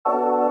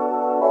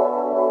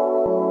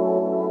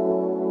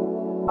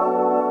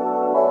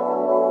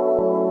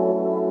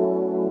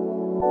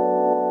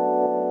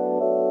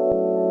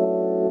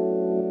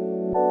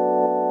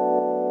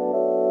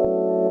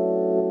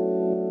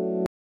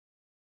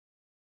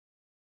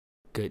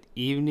Good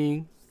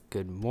evening,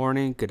 good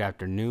morning, good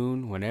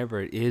afternoon, whenever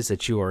it is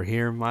that you are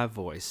hearing my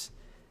voice.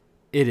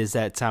 It is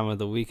that time of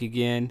the week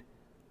again.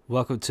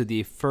 Welcome to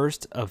the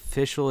first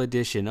official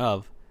edition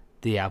of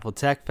the Apple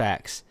Tech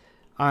Facts.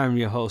 I'm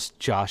your host,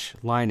 Josh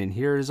Line, and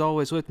here as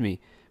always with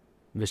me,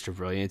 Mr.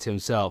 Brilliant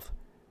himself,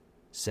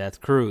 Seth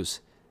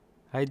Cruz.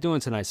 How you doing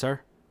tonight, sir?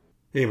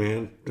 Hey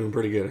man, doing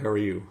pretty good. How are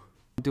you?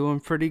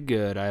 Doing pretty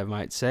good, I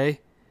might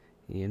say.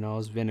 You know,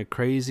 it's been a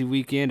crazy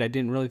weekend. I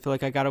didn't really feel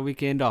like I got a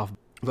weekend off.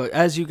 But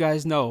as you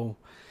guys know,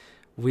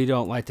 we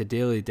don't like to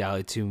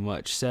dilly-dally too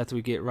much. Seth,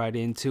 we get right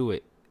into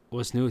it.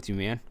 What's new with you,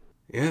 man?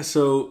 Yeah,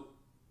 so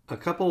a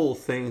couple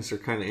things are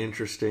kind of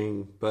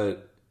interesting,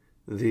 but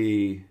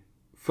the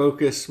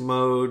focus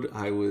mode,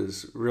 I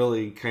was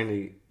really kind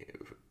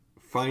of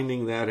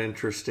finding that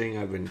interesting.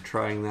 I've been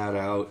trying that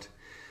out.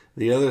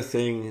 The other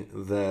thing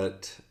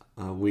that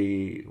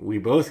we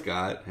both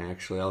got,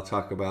 actually, I'll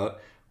talk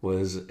about,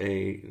 was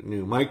a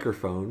new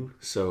microphone.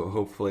 So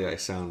hopefully I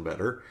sound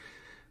better.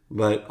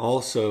 But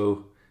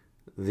also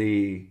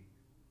the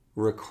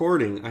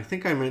recording. I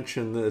think I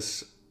mentioned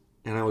this,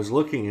 and I was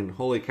looking, and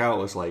holy cow,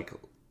 it was like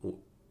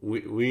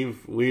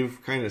we've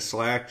kind of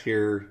slacked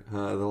here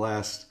the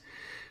last,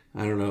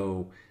 I don't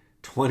know,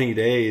 20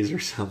 days or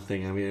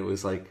something. I mean, it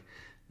was like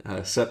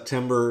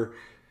September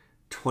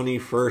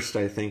 21st,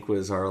 I think,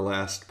 was our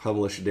last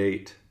published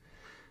date.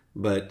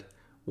 But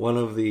one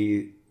of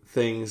the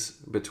things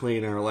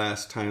between our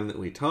last time that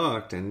we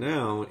talked and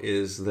now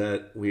is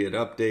that we had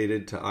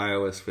updated to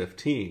iOS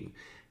 15.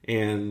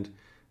 And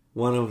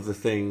one of the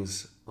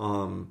things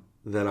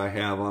that I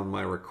have on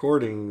my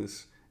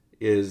recordings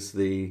is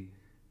the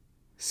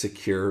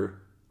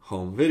secure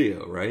home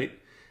video, right?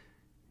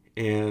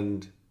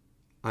 And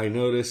I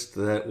noticed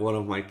that one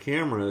of my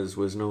cameras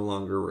was no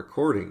longer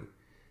recording.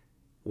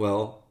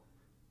 Well,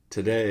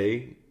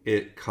 today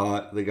it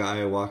caught the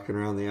guy walking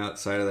around the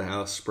outside of the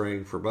house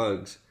spraying for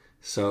bugs.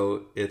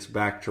 So it's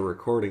back to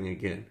recording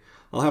again.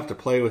 I'll have to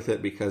play with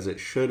it because it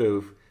should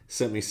have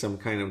sent me some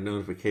kind of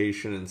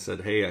notification and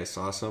said, hey, I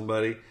saw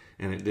somebody,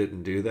 and it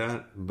didn't do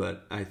that.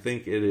 But I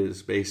think it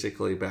is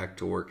basically back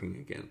to working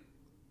again.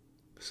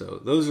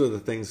 So those are the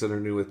things that are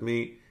new with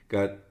me.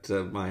 Got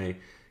my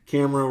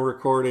camera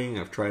recording.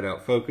 I've tried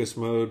out focus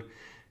mode,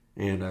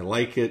 and I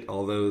like it,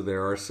 although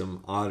there are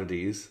some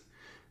oddities.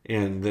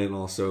 And then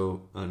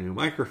also a new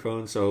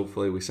microphone, so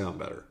hopefully we sound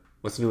better.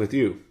 What's new with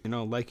you? You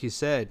know, like you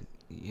said,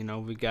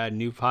 we got a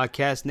new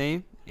podcast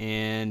name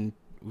and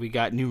we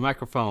got new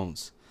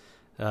microphones.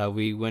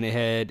 We went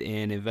ahead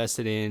and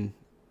invested in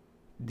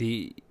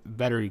the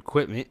better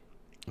equipment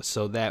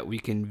so that we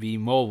can be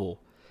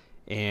mobile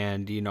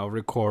and,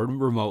 record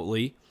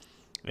remotely.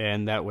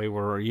 And that way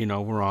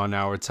we're on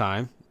our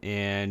time.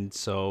 And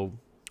so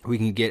we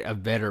can get a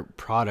better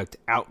product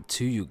out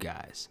to you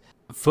guys.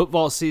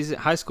 Football season,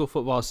 high school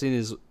football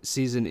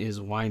season is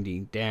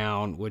winding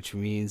down, which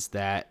means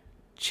that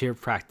cheer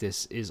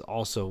practice is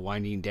also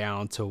winding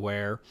down to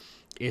where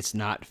it's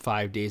not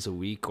 5 days a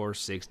week or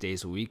 6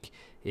 days a week.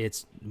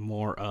 It's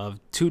more of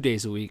 2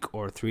 days a week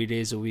or 3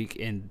 days a week.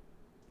 And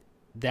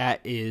that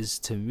is,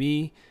 to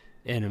me,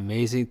 an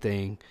amazing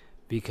thing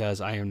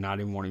because I am not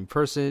a morning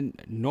person,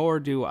 nor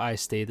do I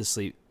stay to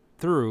sleep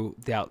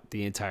throughout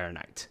the entire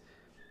night.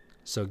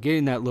 So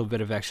getting that little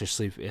bit of extra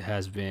sleep, it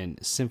has been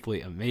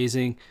simply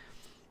amazing.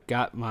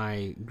 Got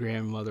my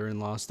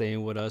grandmother-in-law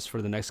staying with us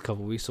for the next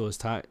couple of weeks, so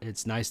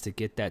it's nice to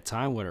get that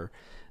time with her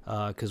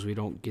because we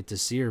don't get to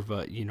see her,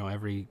 but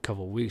every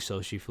couple of weeks.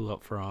 So she flew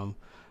up from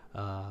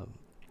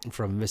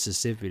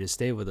Mississippi to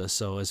stay with us.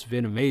 So it's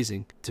been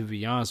amazing, to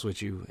be honest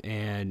with you.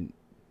 And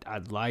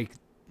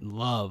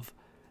love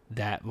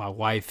that my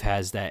wife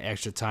has that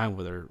extra time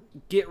with her.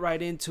 Get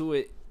right into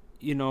it.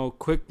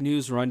 Quick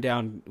news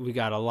rundown. We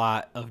got a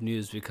lot of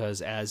news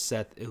because, as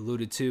Seth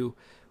alluded to,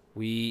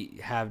 we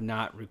have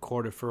not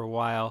recorded for a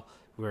while.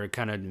 We're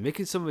kind of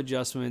making some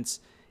adjustments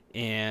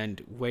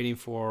and waiting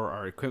for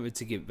our equipment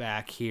to get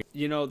back here.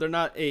 They're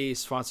not a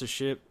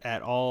sponsorship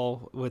at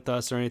all with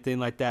us or anything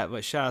like that,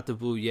 but shout out to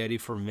Blue Yeti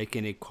for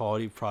making a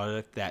quality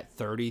product that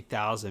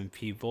 30,000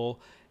 people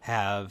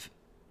have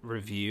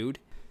reviewed.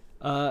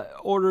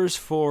 Orders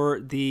for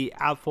the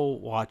Apple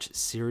Watch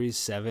Series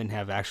 7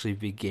 have actually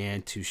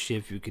began to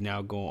ship. You can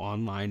now go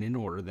online and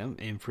order them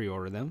and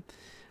pre-order them.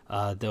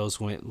 Those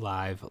went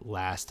live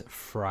last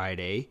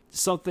Friday.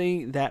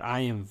 Something that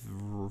I am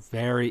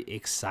very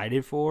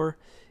excited for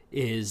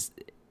is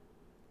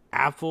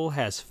Apple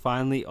has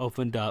finally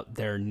opened up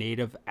their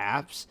native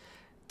apps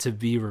to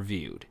be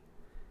reviewed.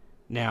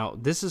 Now,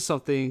 this is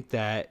something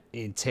that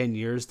in 10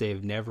 years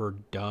they've never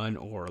done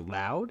or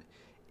allowed,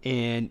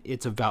 and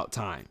it's about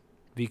time.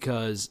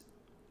 Because,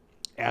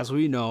 as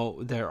we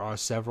know, there are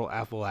several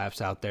Apple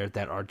apps out there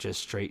that are just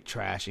straight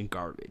trash and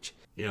garbage.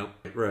 Yeah,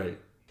 right.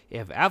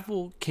 If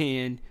Apple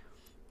can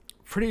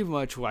pretty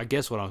much, well, I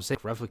guess what I'm saying,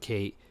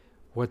 replicate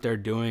what they're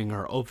doing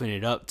or open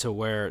it up to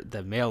where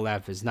the Mail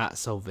app is not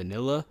so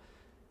vanilla,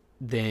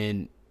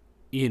 then,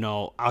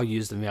 I'll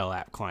use the Mail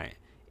app client.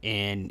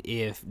 And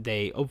if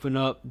they open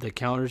up the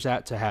Calendars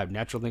app to have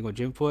natural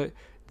language input,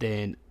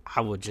 then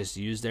I would just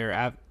use their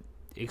app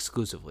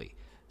exclusively.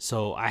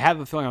 So I have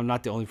a feeling I'm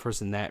not the only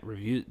person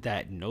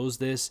that knows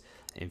this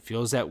and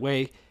feels that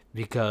way,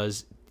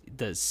 because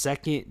the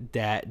second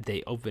that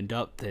they opened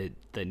up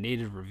the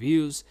native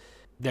reviews,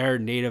 their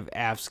native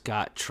apps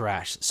got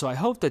trashed. So I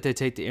hope that they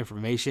take the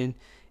information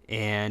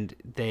and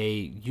they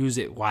use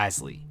it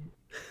wisely.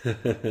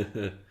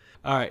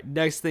 All right,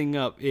 next thing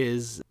up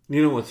is...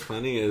 You know what's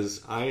funny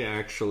is I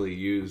actually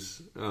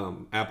use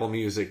Apple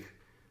Music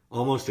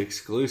almost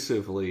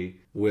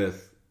exclusively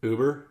with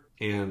Uber.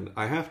 And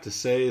I have to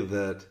say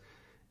that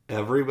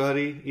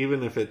everybody,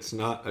 even if it's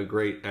not a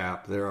great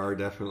app, there are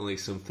definitely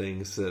some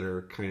things that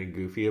are kind of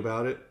goofy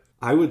about it.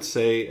 I would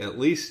say, at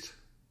least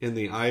in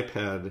the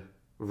iPad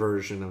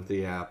version of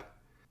the app,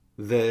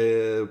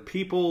 the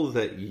people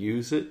that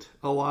use it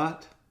a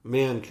lot,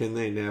 man, can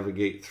they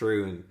navigate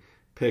through and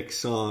pick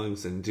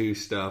songs and do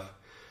stuff.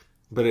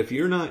 But if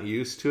you're not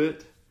used to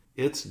it,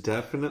 it's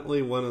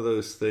definitely one of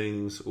those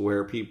things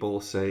where people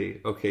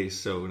say, okay,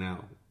 so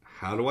now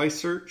how do I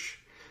search?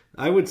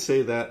 I would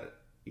say that,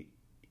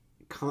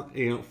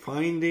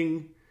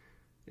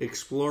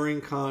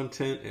 exploring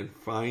content and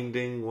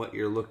finding what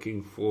you're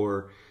looking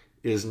for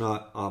is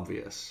not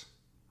obvious,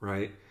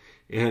 right?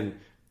 And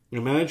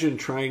imagine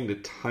trying to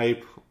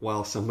type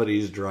while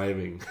somebody's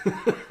driving.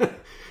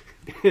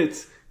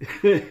 It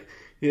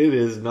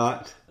is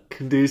not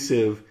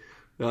conducive,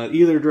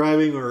 either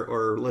driving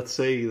or let's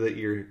say that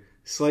you're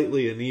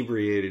slightly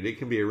inebriated. It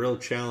can be a real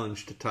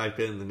challenge to type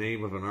in the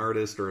name of an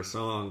artist or a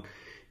song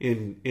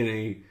in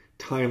a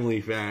timely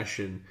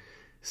fashion.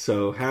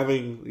 So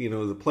having,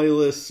 the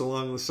playlists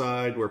along the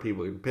side where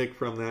people can pick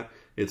from that,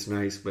 it's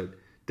nice. But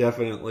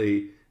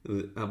definitely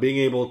being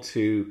able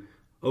to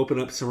open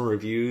up some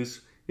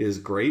reviews is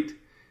great,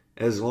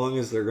 as long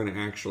as they're going to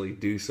actually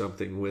do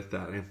something with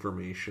that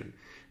information.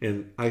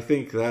 And I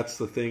think that's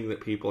the thing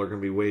that people are going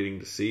to be waiting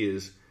to see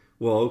is,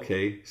 well,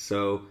 okay,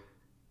 so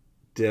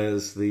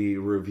does the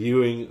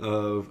reviewing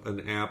of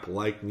an app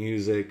like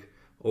Music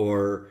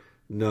or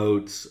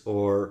Notes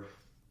or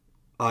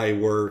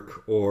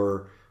iWork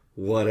or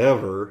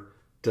whatever,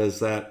 does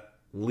that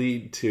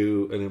lead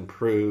to an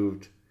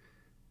improved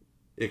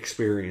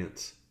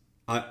experience?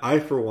 I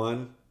for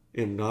one,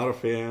 am not a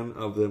fan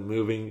of them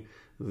moving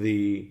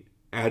the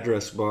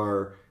address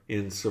bar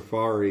in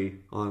Safari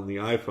on the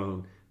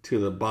iPhone to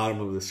the bottom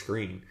of the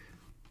screen.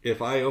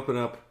 If I open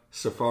up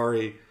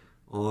Safari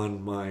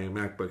on my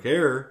MacBook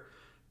Air,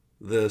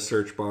 the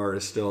search bar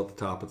is still at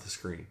the top of the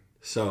screen.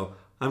 So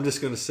I'm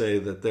just going to say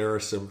that there are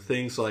some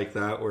things like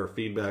that where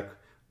feedback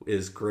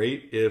is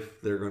great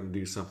if they're going to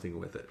do something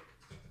with it.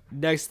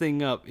 Next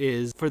thing up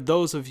is, for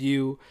those of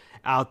you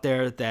out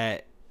there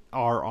that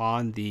are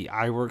on the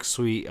iWork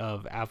suite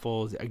of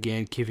Apple,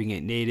 again, keeping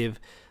it native,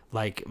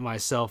 like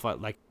myself,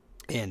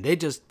 and they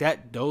just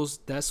that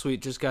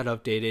suite just got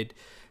updated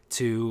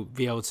to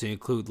be able to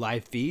include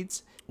live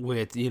feeds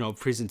with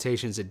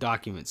presentations and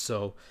documents.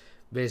 So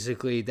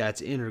basically,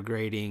 that's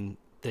integrating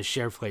the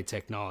SharePlay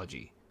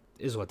technology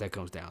is what that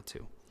comes down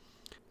to.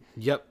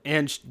 Yep,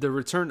 and the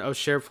return of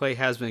SharePlay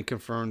has been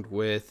confirmed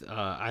with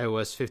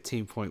iOS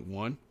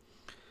 15.1.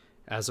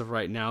 As of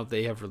right now,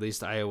 they have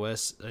released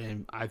iOS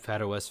and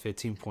iPadOS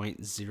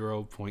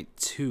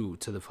 15.0.2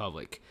 to the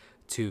public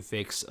to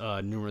fix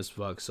numerous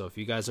bugs. So if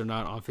you guys are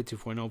not on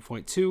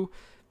 15.0.2,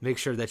 make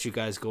sure that you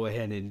guys go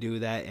ahead and do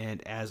that.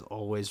 And as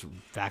always,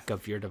 back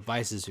up your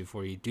devices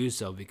before you do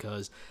so,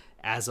 because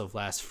as of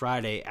last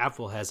Friday,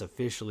 Apple has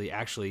officially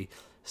actually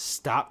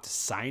stopped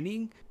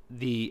signing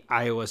the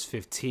iOS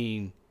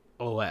 15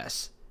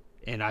 OS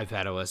and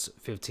iPadOS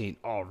 15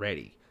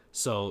 already.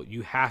 So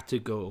you have to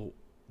go,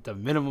 the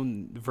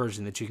minimum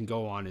version that you can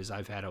go on is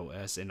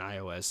iPadOS and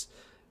iOS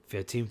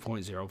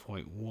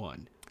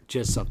 15.0.1.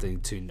 Just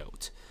something to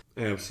note.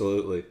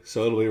 Absolutely.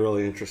 So it'll be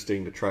really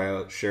interesting to try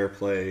out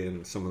SharePlay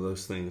and some of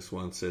those things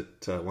once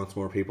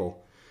more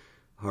people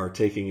are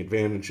taking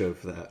advantage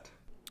of that.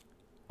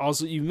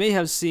 Also, you may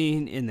have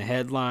seen in the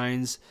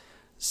headlines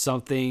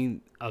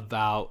something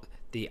about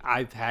the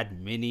iPad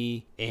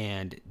mini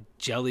and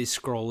jelly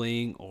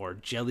scrolling or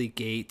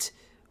Jellygate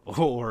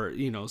or,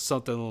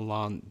 something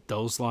along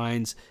those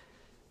lines.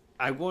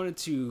 I wanted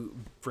to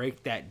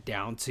break that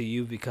down to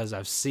you because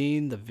I've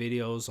seen the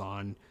videos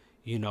on,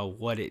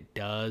 what it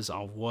does,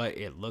 on what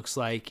it looks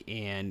like.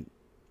 And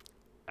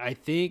I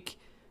think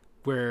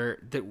where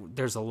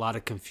there's a lot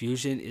of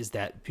confusion is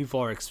that people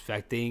are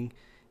expecting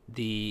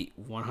the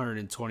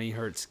 120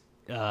 hertz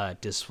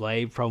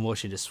display,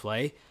 ProMotion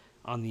display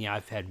on the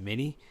iPad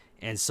mini.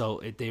 And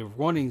so they're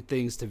wanting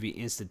things to be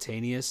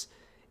instantaneous.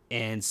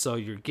 And so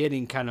you're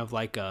getting kind of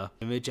like a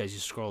image as you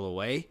scroll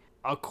away.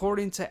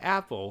 According to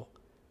Apple,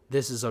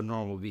 this is a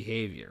normal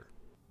behavior.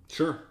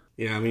 Sure.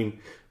 Yeah, I mean,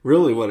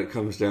 really what it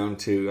comes down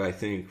to, I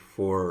think,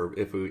 for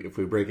if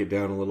we break it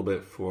down a little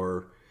bit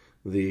for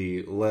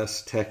the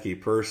less techie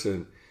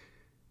person,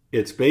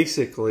 it's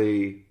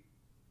basically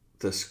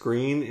the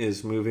screen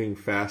is moving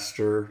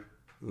faster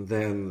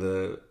than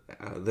the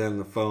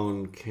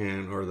phone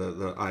can, or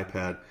the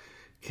iPad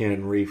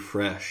can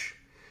refresh.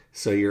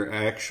 So you're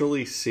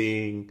actually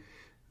seeing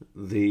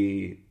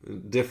the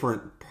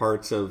different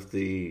parts of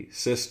the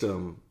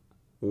system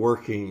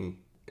working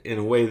in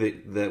a way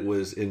that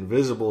was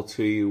invisible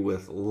to you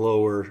with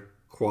lower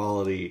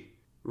quality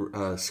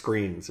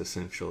screens,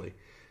 essentially.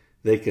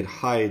 They could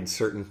hide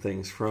certain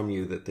things from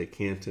you that they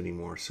can't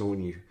anymore. So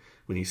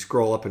when you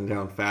scroll up and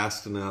down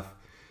fast enough,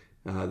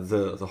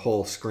 the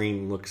whole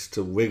screen looks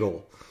to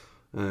wiggle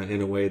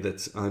in a way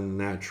that's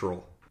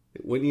unnatural.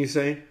 Wouldn't you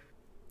say?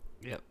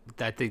 Yep,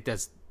 I think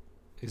that's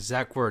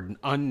exact word,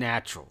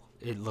 unnatural.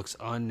 It looks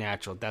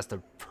unnatural. That's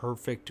the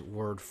perfect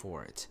word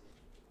for it.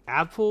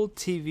 Apple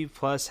TV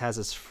Plus has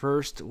its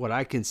first, what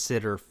I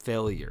consider,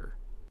 failure.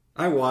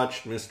 I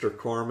watched Mr.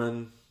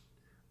 Corman.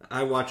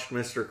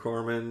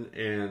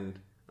 And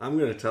I'm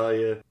going to tell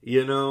you,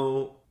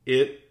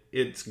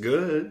 it's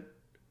good,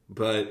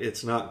 but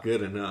it's not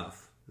good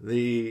enough.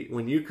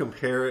 When you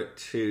compare it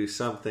to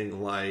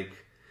something like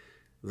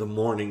The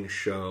Morning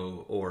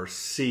Show or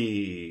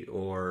C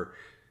or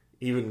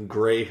even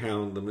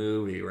Greyhound the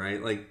movie,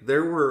 right? Like,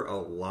 there were a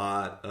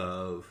lot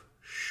of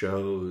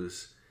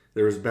shows.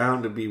 There was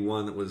bound to be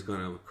one that was going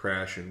to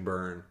crash and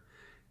burn.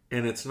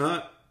 And it's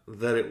not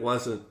that it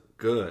wasn't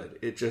good.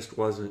 It just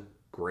wasn't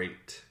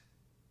great.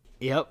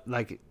 Yep,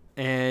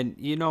 and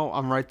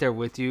I'm right there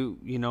with you.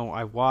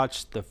 I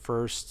watched the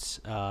first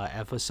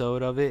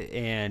episode of it,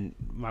 and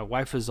my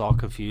wife was all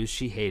confused.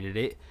 She hated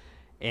it.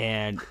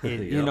 And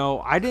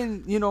Yep.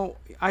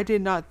 I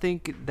did not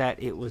think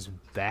that it was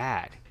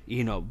bad,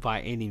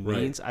 by any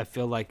means. Right. I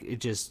feel like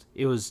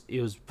it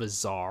was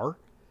bizarre,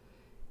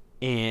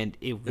 and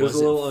it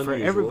wasn't for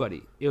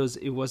everybody.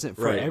 It wasn't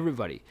for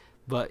everybody.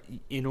 But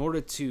in order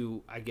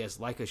to, I guess,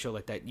 like a show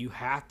like that, you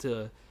have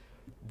to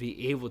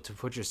be able to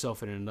put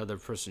yourself in another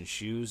person's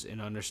shoes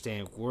and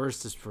understand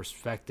where's this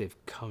perspective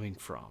coming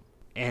from.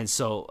 And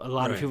so a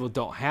lot of people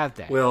don't have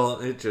that. Well,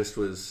 it just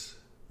was.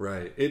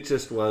 Right. It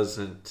just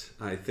wasn't,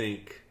 I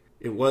think,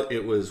 it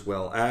was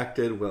well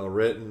acted, well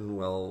written,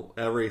 well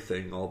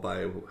everything, all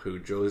by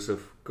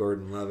Joseph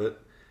Gordon-Levitt.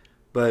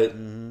 But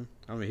I'm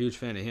a huge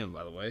fan of him,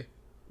 by the way.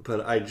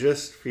 But I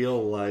just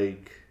feel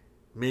like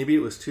maybe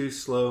it was too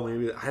slow,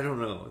 I don't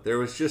know. There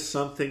was just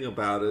something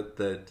about it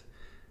that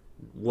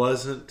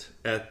wasn't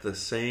at the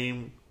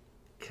same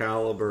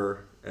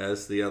caliber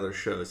as the other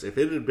shows. If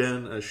it had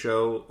been a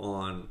show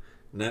on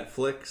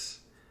Netflix,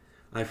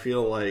 I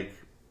feel like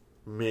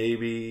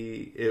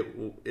maybe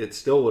it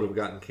still would have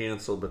gotten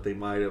canceled, but they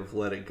might have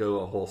let it go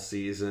a whole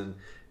season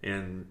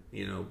and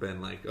been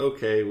like,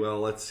 okay, well,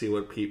 let's see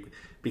what people,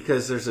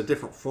 because there's a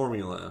different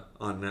formula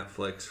on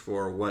Netflix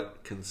for what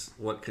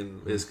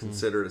is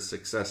considered a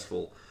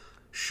successful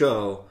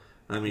show.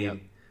 I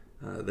mean,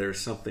 there's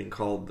something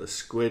called the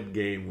Squid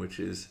Game, which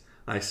is,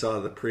 I saw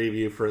the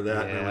preview for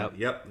that and I went,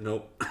 yep,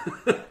 nope.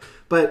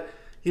 But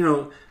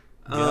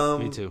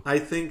me too. I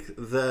think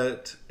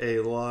that a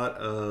lot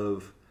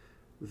of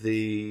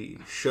the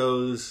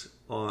shows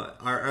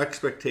our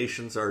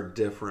expectations are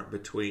different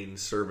between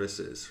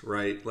services,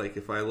 right? Like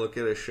if I look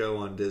at a show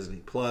on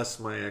Disney Plus,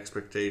 my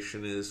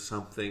expectation is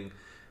something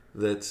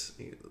that's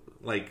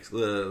like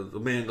the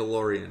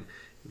Mandalorian.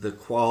 The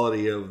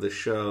quality of the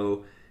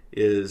show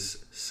is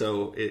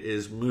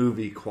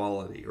movie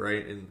quality,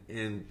 right?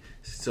 And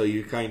so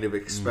you kind of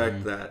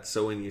expect that.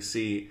 So when you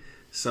see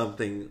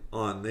something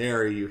on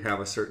there, you have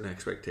a certain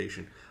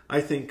expectation.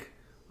 I think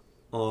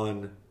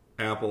on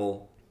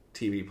Apple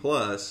TV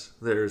Plus,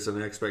 there's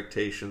an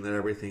expectation that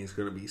everything's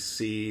going to be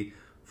C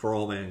for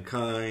all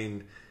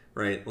mankind,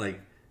 right? Like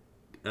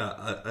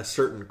a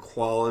certain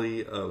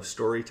quality of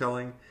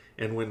storytelling.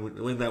 And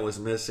when that was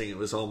missing, it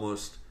was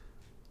almost,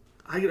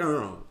 I don't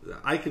know.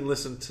 I can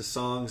listen to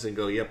songs and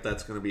go, yep,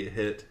 that's going to be a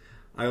hit.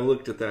 I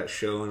looked at that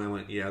show and I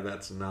went, yeah,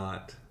 that's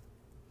not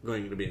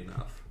going to be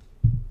enough.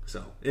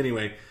 So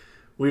anyway,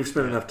 we've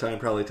spent enough time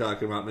probably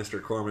talking about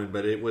Mr. Corman,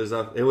 but it was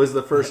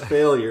the first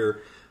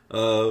failure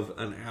of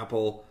an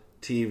Apple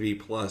TV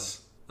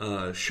Plus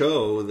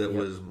show that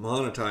was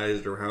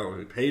monetized or how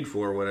it paid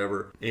for or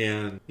whatever,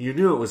 and you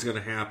knew it was going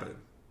to happen,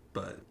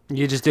 but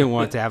you just didn't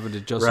want it to happen to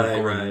Joseph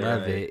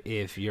Gordon-Levitt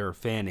if you're a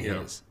fan of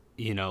his,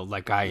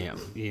 like I am,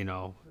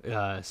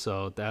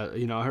 so that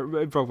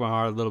it broke my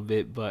heart a little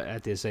bit, but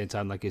at the same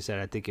time, like you said,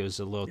 I think it was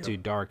a little too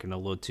dark and a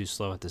little too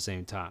slow at the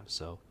same time.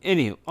 So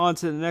anyway, on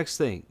to the next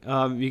thing.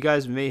 You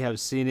guys may have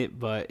seen it,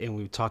 and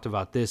we've talked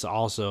about this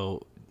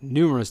also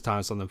numerous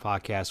times on the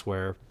podcast,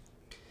 where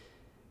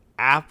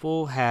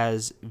Apple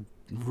has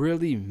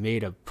really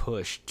made a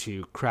push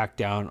to crack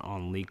down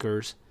on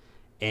leakers.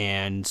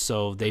 And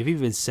so they've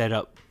even set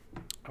up,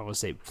 I won't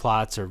say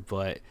plots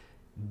but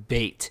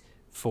bait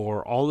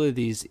for all of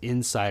these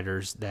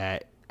insiders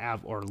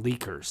or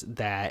leakers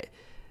that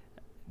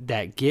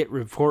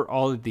report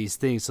all of these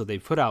things. So they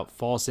put out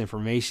false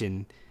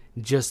information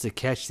just to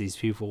catch these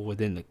people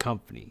within the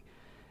company.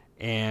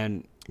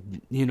 And,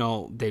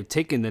 they've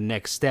taken the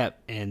next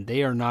step, and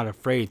they are not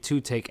afraid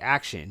to take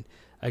action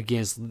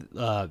against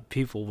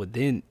people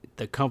within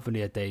the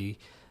company that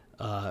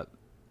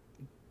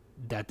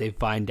they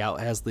find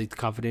out has leaked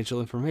confidential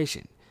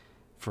information.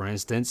 For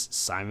instance,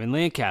 Simon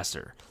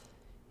Lancaster.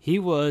 He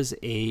was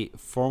a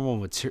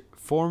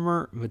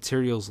former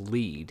materials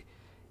lead.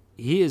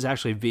 He is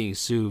actually being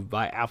sued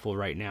by Apple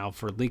right now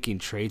for leaking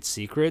trade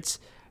secrets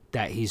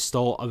that he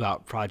stole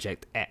about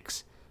Project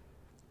X.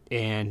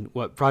 And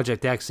what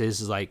Project X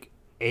is like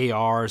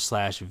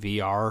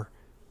AR/VR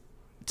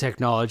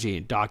technology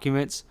and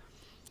documents.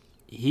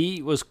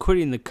 He was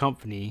quitting the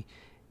company,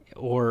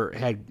 or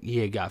he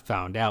had got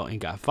found out and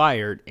got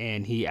fired,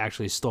 and he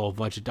actually stole a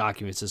bunch of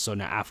documents, and so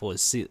now Apple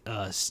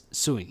is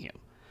suing him.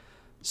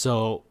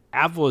 So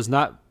Apple is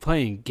not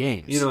playing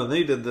games. You know, and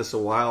they did this a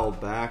while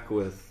back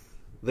with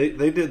they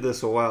did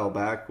this a while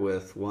back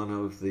with one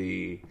of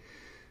the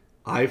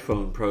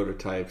iPhone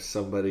prototypes.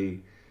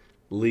 Somebody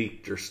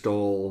leaked or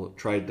stole,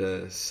 tried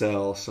to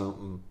sell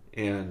something,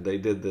 and they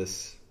did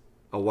this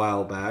a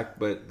while back,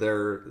 but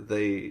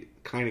they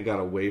kind of got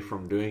away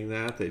from doing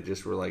that. They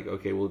just were like,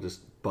 okay, we'll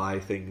just buy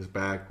things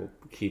back, we'll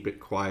keep it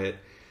quiet.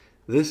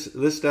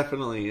 This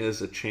definitely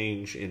is a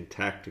change in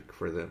tactic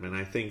for them, and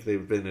I think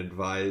they've been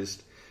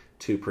advised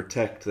to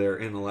protect their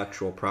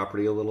intellectual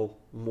property a little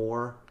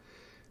more.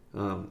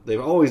 They've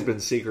always been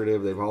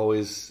secretive. They've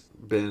always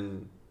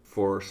been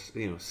for,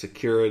 you know,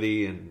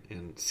 security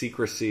and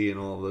secrecy and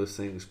all of those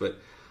things. But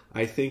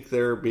I think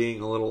they're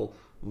being a little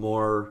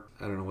more,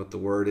 I don't know what the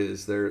word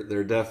is.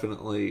 They're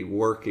definitely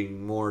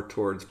working more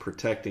towards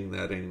protecting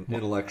that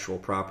intellectual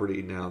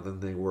property now than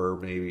they were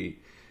maybe,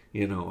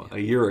 you know, a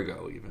year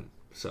ago even.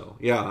 So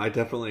yeah, I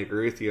definitely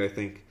agree with you. I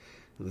think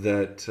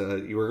that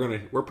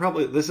we're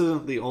probably, this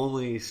isn't the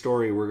only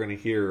story we're going to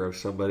hear of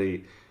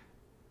somebody,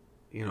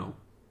 you know,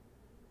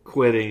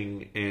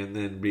 quitting and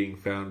then being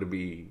found to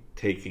be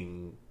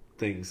taking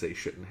things they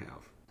shouldn't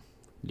have.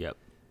 Yep.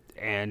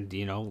 And,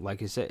 you know,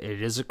 like I said,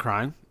 it is a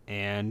crime,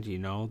 and, you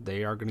know,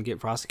 they are going to get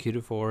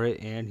prosecuted for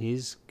it, and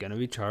he's going to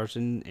be charged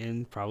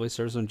and probably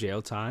serve some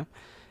jail time,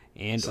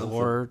 and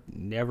or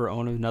never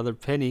own another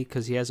penny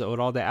because he has owed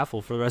all the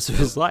Apple for the rest of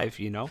his life,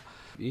 you know.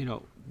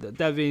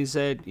 That being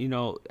said, you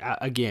know,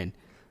 again,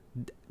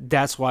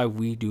 that's why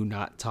we do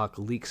not talk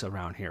leaks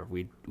around here.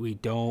 We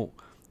don't,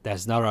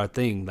 that's not our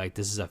thing. Like,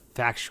 this is a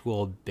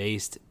factual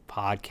based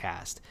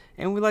podcast,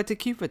 and we like to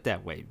keep it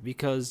that way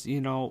because,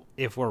 you know,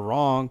 if we're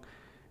wrong,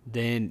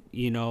 then,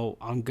 you know,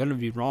 I'm going to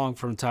be wrong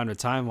from time to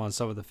time on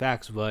some of the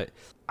facts, but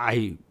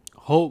I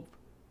hope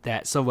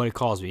that somebody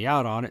calls me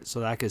out on it so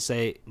that I can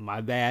say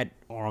my bad,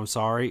 or I'm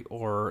sorry,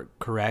 or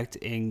correct,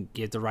 and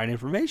get the right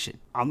information.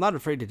 I'm not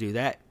afraid to do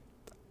that.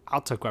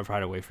 I'll take my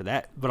pride away for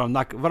that, but I'm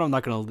not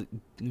going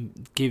to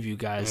give you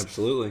guys,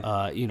 absolutely,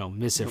 you know,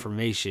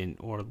 misinformation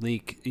or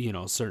leak, you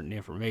know, certain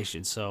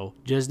information. So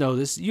just know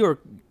this: you're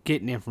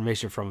getting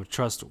information from a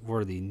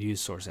trustworthy news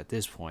source at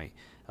this point,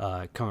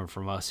 coming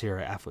from us here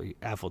at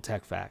Apple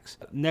Tech Facts.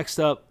 Next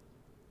up,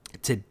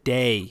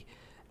 today,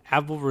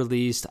 Apple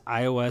released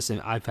iOS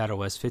and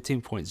iPadOS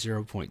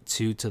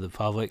 15.0.2 to the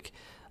public.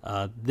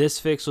 This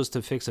fix was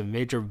to fix a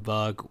major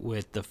bug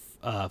with the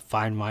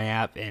Find My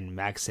app and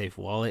MagSafe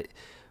wallet,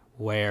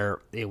 where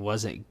it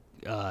wasn't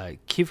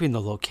keeping the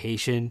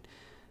location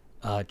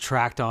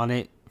tracked on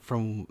it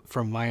from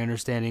my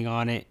understanding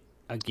on it.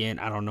 Again,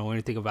 I don't know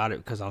anything about it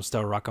because I'm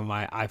still rocking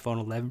my iPhone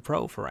 11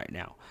 Pro for right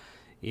now,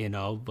 you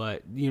know,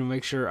 but, you know,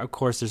 make sure, of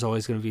course, there's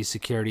always going to be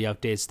security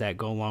updates that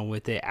go along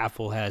with it.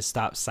 Apple has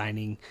stopped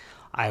signing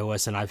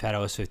iOS and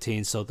iPadOS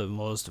 15, so the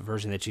most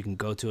version that you can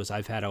go to is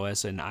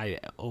iPadOS and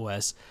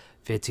iOS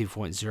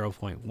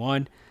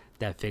 15.0.1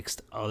 that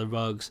fixed other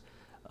bugs.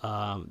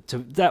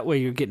 That way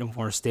you're getting a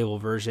more stable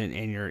version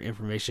and your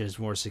information is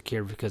more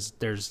secure, because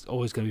there's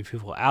always going to be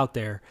people out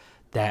there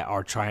that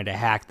are trying to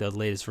hack the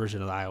latest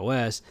version of the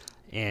iOS,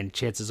 and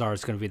chances are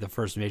it's going to be the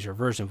first major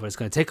version, but it's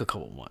going to take a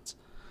couple months,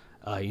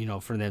 you know,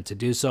 for them to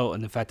do so.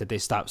 And the fact that they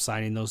stopped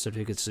signing those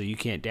certificates, so you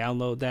can't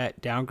download that,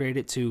 downgrade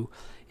it to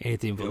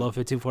anything below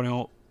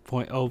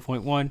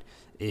 15.0.1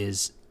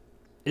 is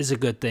a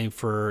good thing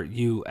for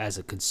you as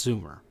a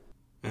consumer.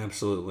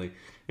 Absolutely.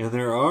 And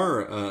there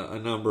are a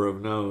number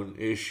of known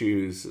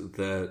issues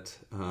that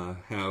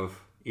have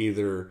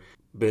either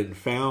been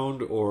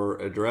found or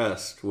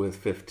addressed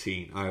with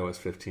iOS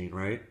 15,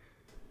 right?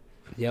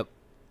 Yep.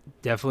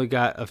 Definitely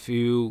got a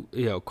few,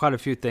 you know, quite a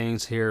few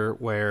things here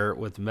where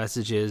with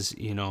messages,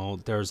 you know,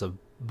 there's a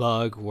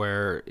bug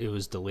where it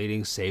was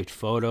deleting saved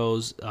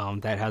photos.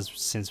 That has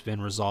since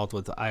been resolved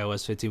with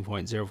iOS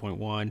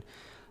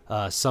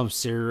 15.0.1. Some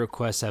Siri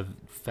requests have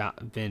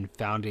been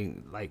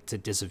founding like to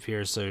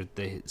disappear, so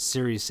the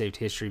Siri saved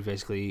history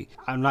basically.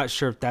 I'm not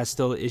sure if that's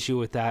still the issue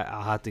with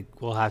that.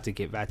 We'll have to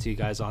get back to you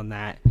guys on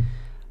that.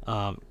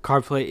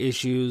 CarPlay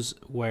issues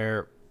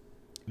where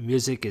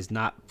music is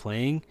not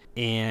playing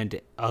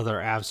and other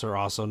apps are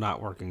also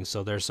not working,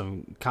 so there's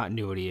some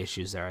continuity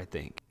issues there, I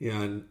think.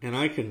 Yeah, and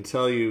I can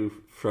tell you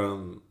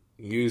from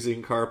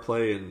using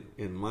CarPlay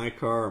in my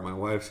car or my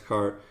wife's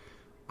car,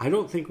 I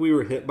don't think we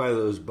were hit by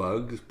those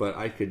bugs, but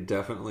I could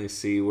definitely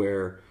see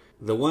where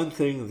the one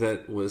thing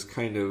that was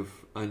kind of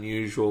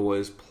unusual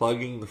was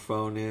plugging the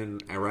phone in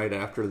right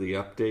after the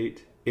update.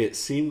 It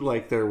seemed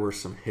like there were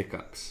some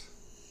hiccups,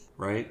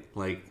 right?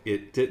 Like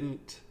it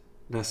didn't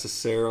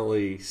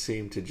necessarily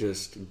seem to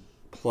just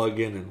plug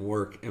in and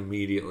work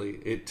immediately.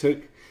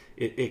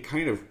 It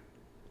kind of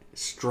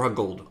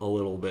struggled a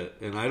little bit,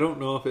 and I don't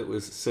know if it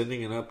was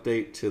sending an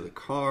update to the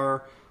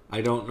car.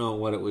 I don't know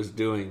what it was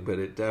doing, but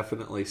it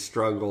definitely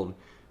struggled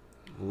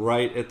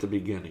right at the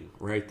beginning,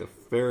 right the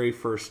very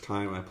first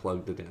time I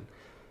plugged it in.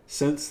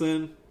 Since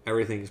then,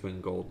 everything's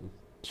been golden.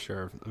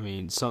 Sure. I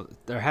mean,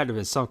 there had to have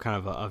been some kind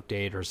of an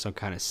update or some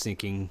kind of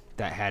syncing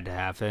that had to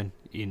happen.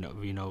 We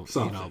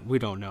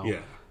don't know. Yeah.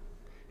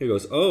 It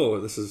goes,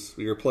 oh,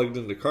 you're plugged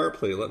into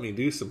CarPlay. Let me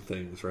do some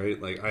things, right?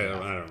 Like I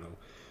don't know,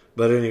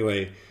 but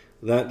anyway,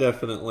 that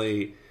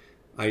definitely.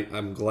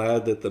 I'm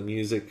glad that the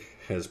music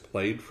has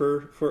played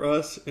for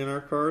us in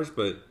our cars,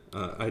 but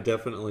I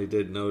definitely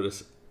did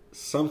notice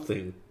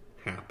something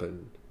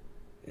happened,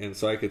 and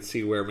so I could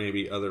see where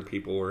maybe other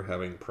people were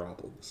having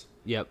problems.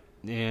 Yep.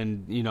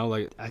 And,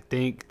 I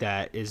think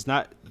that it's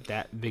not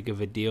that big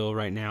of a deal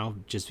right now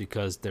just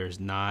because there's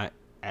not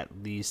at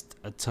least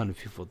a ton of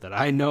people that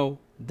I know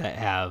that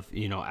have,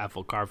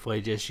 Apple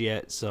CarPlay just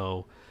yet.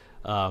 So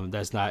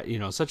that's not,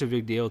 such a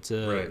big deal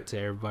to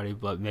everybody,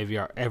 but maybe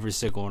every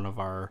single one of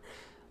our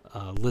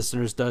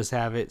listeners does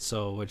have it.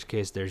 So in which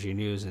case there's your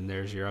news and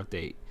there's your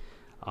update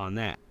on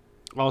that.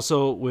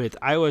 Also with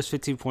iOS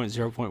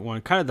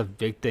 15.0.1, kind of the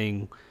big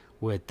thing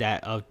with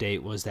that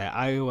update was that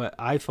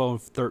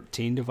iPhone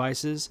 13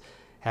 devices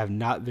have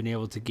not been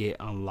able to get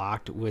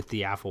unlocked with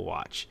the Apple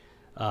Watch.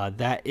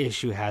 That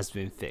issue has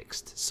been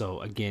fixed.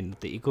 So again,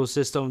 the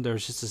ecosystem,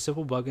 there's just a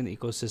simple bug in the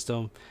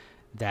ecosystem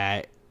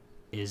that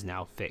is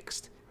now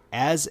fixed.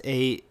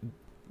 Very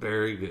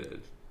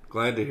good.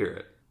 Glad to hear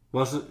it.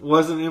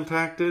 Wasn't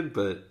impacted,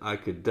 but I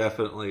could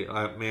definitely.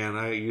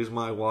 I use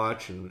my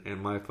watch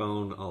and my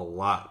phone a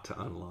lot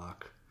to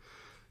unlock.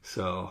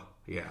 So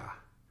yeah.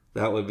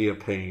 That would be a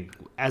pain.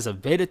 As a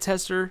beta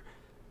tester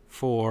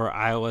for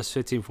iOS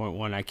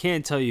 15.1, I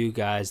can tell you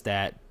guys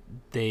that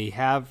they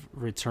have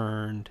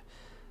returned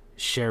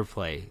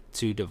SharePlay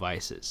to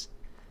devices.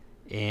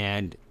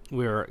 And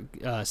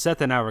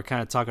Seth and I were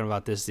kind of talking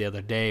about this the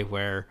other day,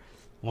 where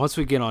once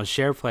we get on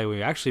SharePlay,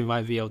 we actually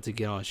might be able to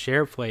get on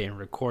SharePlay and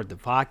record the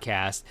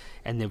podcast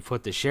and then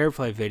put the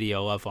SharePlay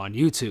video up on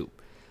YouTube.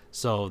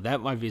 So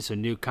that might be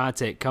some new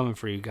content coming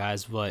for you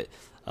guys. But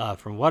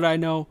from what I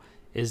know,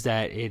 is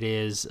that it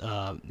is,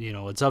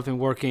 it's up and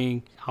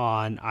working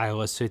on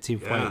iOS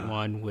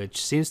 15.1,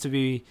 which seems to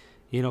be,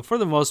 for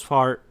the most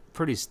part,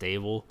 pretty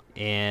stable.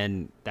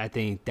 And I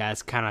think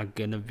that's kind of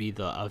going to be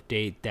the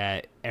update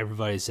that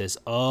everybody says,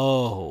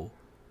 oh,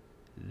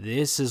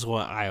 this is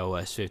what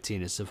iOS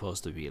 15 is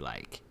supposed to be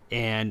like.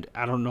 And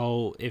I don't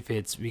know if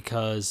it's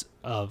because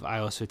of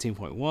iOS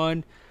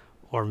 15.1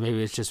 or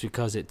maybe it's just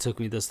because it took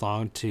me this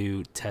long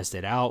to test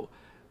it out,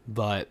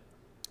 but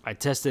I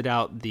tested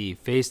out the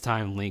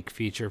FaceTime link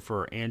feature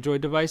for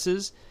Android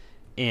devices,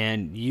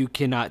 and you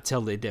cannot tell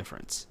the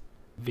difference.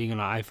 Being on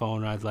an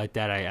iPhone, I like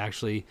that. I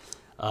actually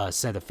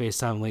sent a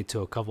FaceTime link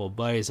to a couple of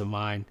buddies of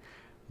mine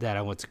that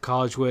I went to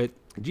college with,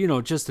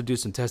 just to do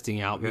some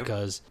testing out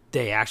because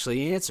they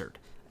actually answered.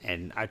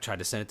 And I tried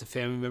to send it to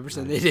family members,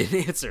 and they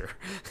didn't answer,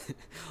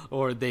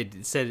 or they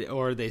said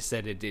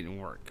it didn't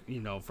work,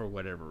 for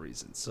whatever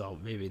reason. So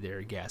maybe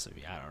they're gassing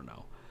me. I don't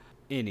know.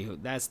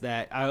 Anywho, that's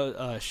that.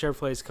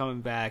 SharePlay is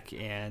coming back,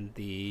 and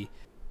the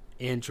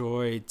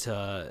Android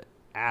to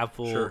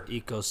Apple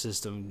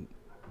ecosystem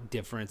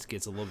difference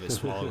gets a little bit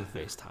smaller with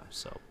FaceTime.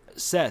 So,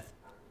 Seth,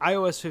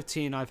 iOS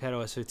 15,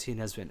 iPadOS 15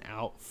 has been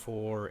out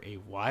for a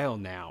while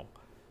now.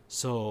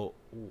 So,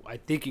 I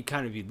think you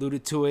kind of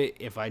alluded to it.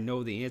 If I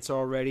know the answer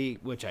already,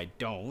 which I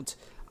don't,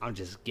 I'm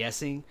just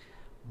guessing.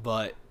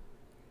 But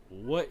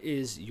what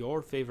is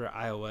your favorite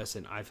iOS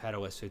and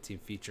iPadOS 15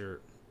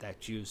 feature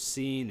that you've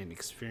seen and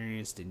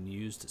experienced and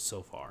used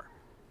so far?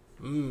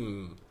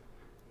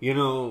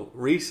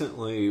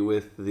 Recently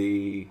with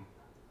the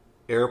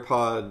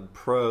AirPod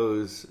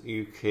Pros,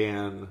 you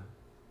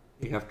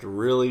have to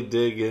really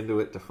dig into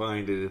it to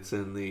find it. It's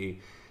in the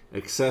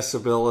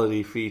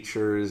accessibility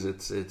features.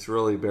 It's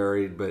really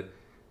buried, but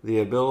the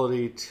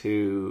ability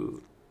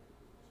to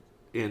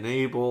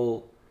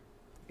enable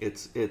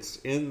it's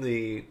in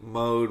the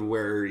mode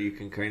where you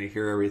can kind of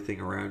hear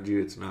everything around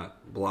you. It's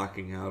not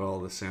blocking out all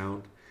the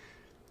sound.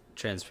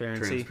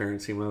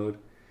 Transparency mode,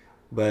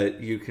 but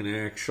you can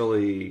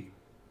actually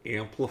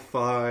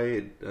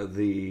amplify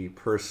the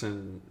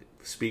person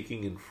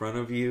speaking in front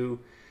of you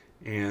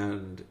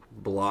and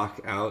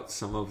block out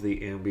some of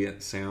the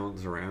ambient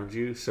sounds around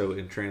you. So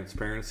in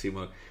transparency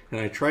mode,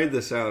 and I tried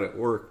this out at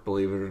work,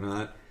 believe it or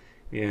not,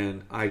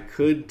 and I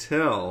could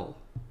tell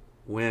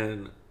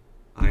when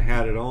I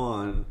had it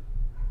on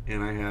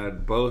and I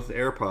had both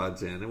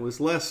AirPods in. It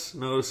was less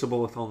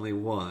noticeable with only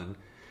one,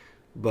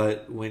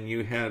 but when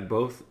you had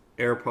both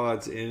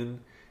AirPods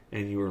in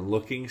and you were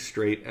looking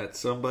straight at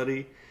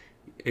somebody,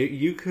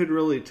 you could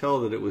really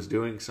tell that it was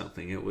doing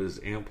something. It was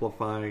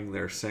amplifying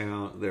their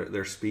sound,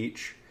 their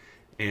speech,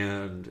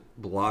 and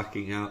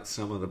blocking out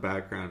some of the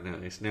background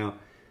noise. Now,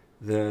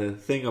 the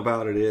thing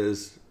about it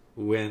is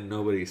when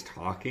nobody's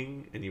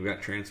talking and you've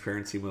got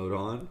transparency mode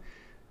on,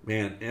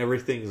 man,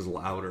 everything's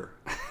louder.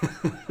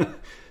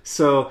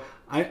 So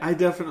I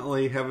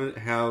definitely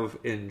have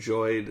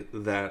enjoyed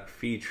that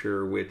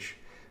feature, which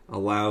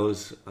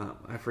allows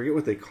I forget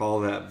what they call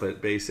that,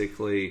 but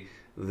basically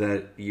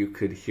that you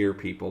could hear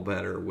people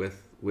better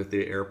with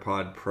the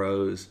AirPod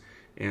Pros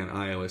and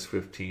iOS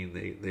 15.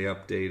 They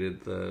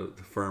updated the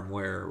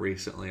firmware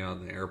recently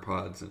on the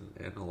AirPods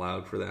and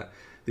allowed for that.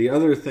 The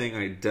other thing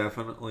I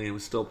definitely am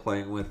still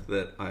playing with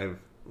that I've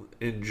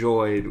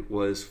enjoyed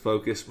was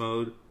focus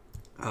mode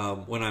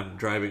when I'm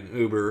driving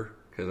Uber,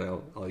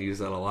 because I'll use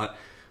that a lot.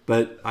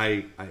 But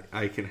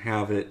I can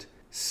have it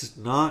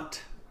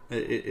not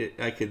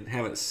I can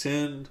have it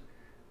send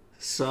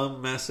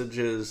some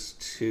messages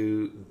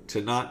to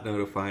not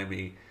notify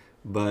me,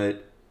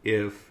 but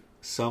if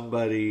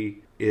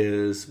somebody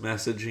is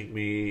messaging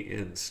me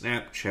in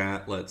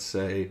Snapchat, let's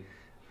say,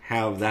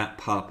 have that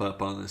pop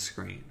up on the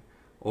screen.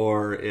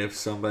 Or if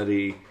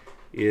somebody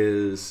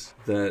is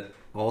that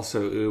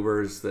also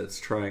Ubers that's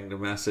trying to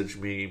message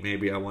me,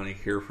 maybe I want to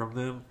hear from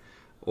them,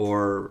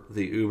 or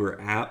the Uber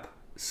app.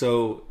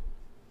 So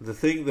the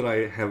thing that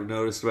I have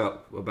noticed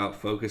about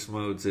focus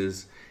modes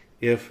is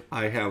if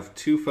I have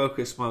two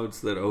focus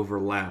modes that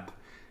overlap,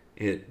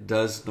 it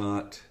does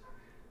not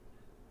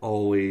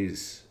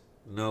always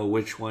know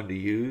which one to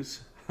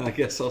use, I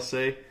guess I'll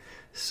say.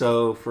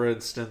 So, for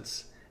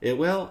instance,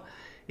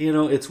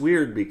 it's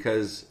weird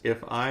because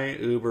if I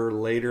Uber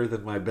later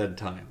than my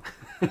bedtime,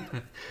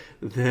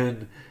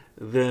 then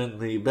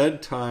the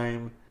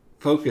bedtime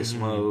focus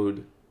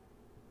mode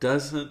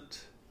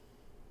doesn't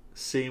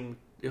seem...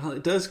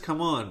 It does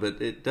come on,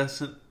 but it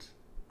doesn't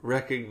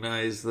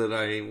recognize that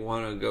I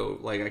want to go...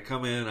 Like, I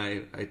come in,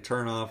 I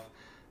turn off,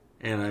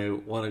 and I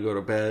want to go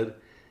to bed.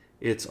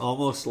 It's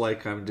almost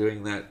like I'm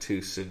doing that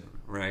too soon,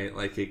 right?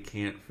 Like, it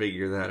can't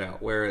figure that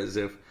out. Whereas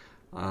if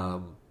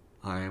I'm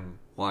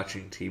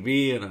watching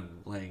TV and I'm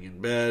laying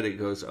in bed, it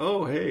goes,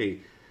 oh,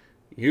 hey,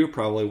 you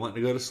probably want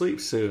to go to sleep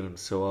soon,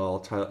 so I'll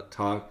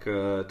talk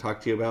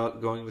to you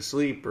about going to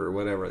sleep or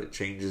whatever. It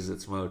changes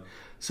its mode.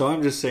 So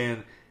I'm just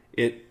saying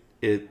it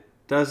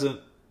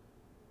doesn't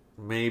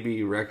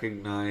maybe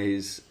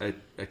recognize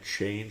a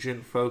change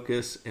in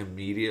focus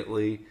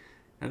immediately.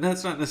 And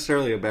that's not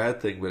necessarily a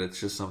bad thing, but it's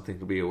just something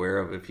to be aware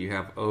of. If you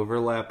have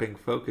overlapping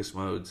focus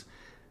modes,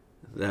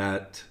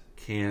 that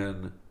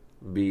can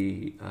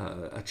be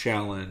a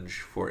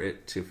challenge for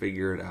it to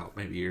figure it out.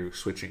 Maybe you're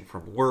switching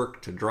from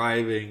work to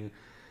driving,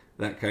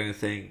 that kind of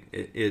thing.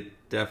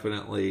 It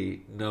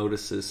definitely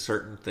notices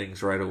certain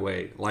things right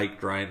away, like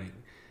driving.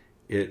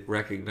 It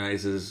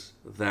recognizes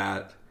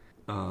that.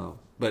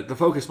 But the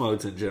focus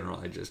modes in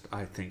general,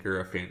 I think are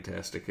a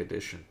fantastic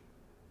addition.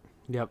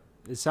 Yep.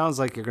 It sounds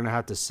like you're going to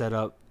have to set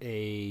up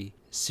a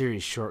Siri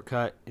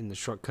shortcut in the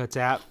Shortcuts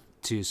app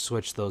to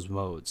switch those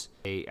modes.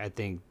 I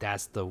think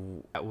that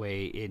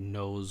way it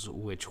knows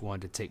which one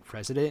to take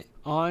precedent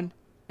on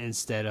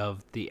instead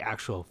of the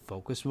actual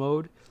focus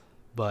mode.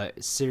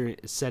 But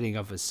setting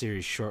up a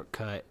Siri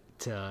shortcut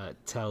to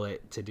tell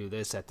it to do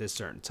this at this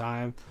certain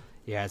time,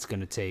 yeah, it's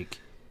going to take,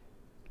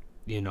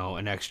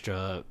 an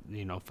extra,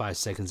 5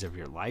 seconds of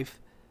your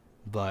life.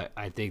 But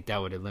I think that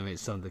would eliminate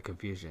some of the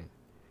confusion.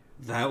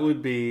 That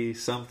would be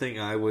something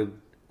I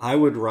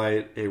would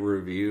write a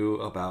review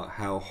about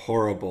how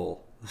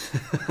horrible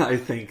I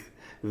think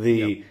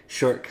the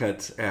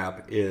Shortcuts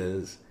app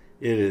is.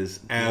 It is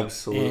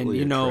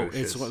absolutely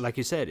atrocious. It's like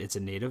you said, it's a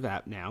native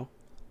app now,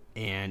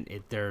 and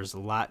there's a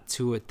lot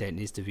to it that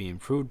needs to be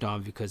improved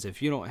on, because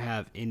if you don't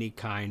have any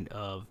kind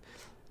of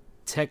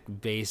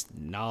tech-based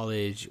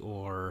knowledge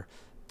or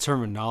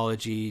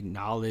terminology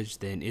knowledge,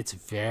 then it's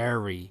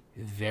very,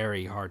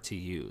 very hard to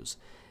use.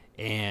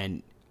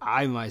 And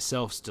I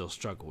myself still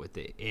struggle with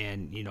it,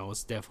 and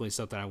it's definitely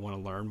something I want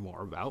to learn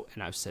more about,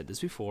 and I've said this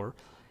before,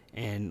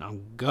 and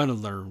I'm gonna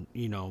learn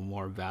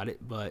more about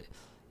it. But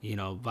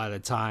by the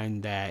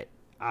time that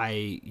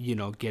I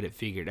get it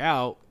figured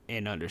out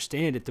and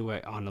understand it the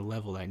way on the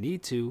level I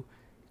need to,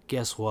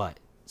 guess what?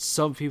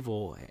 Some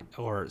people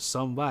or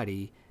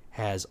somebody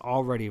has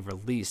already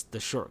released the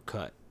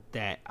shortcut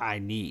that I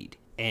need,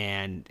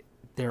 and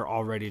they're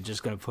already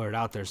just gonna put it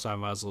out there, so I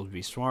might as well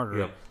be smarter.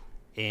 Yep.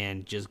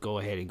 And just go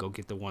ahead and go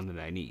get the one that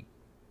I need.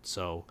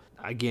 So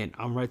again,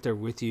 I'm right there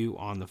with you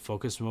on the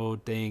focus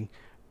mode thing.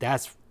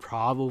 That's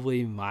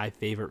probably my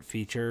favorite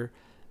feature,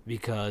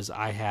 because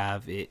I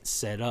have it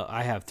set up.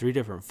 I have 3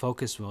 different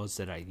focus modes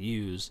that I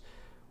use,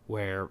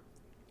 where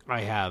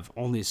I have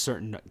only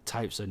certain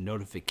types of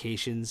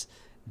notifications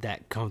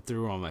that come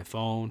through on my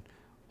phone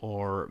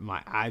or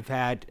my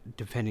iPad,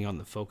 depending on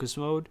the focus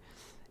mode.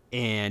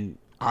 And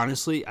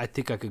honestly, I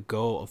think I could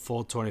go a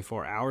full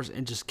 24 hours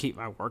and just keep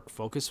my work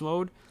focus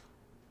mode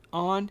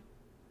on,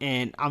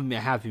 and I'm a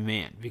happy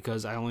man,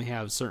 because I only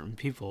have certain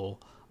people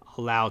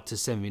allowed to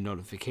send me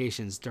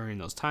notifications during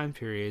those time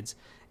periods,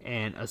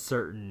 and a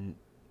certain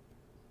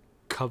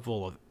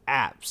couple of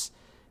apps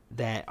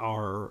that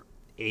are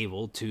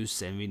able to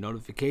send me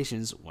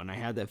notifications when I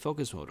have that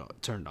focus mode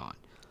turned on.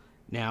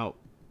 Now,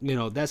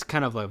 that's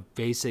kind of a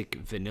basic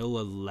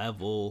vanilla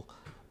level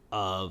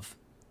of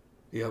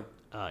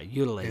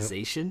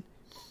utilization.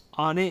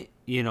 on it.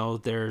 You know,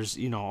 there's,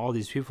 you know, all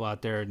these people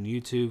out there and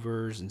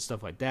YouTubers and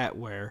stuff like that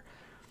where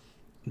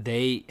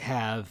they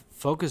have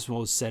focus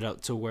mode set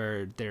up to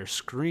where their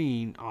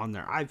screen on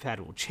their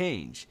iPad will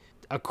change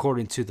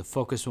according to the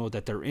focus mode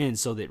that they're in,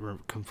 so that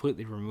it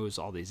completely removes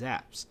all these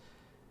apps.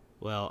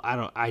 Well,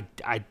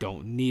 I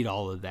don't need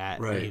all of that,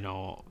 Right. you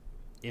know,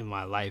 in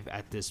my life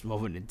at this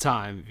moment in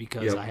time,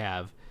 because Yep. I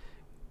have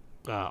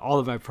all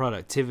of my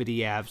productivity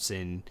apps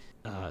and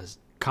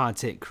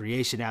content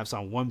creation apps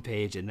on one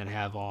page, and then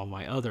have all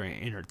my other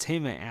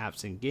entertainment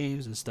apps and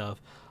games and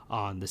stuff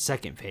on the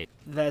second page.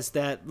 That's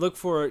that. Look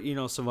for, you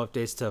know, some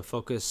updates to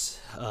focus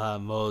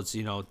modes.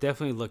 You know,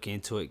 definitely look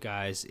into it,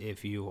 guys,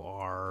 if you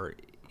are,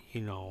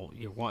 you know,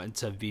 you're wanting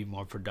to be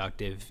more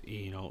productive,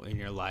 you know, in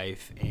your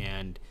life.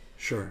 And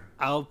Sure.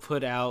 I'll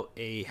put out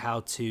a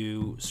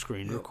how-to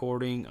screen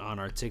recording on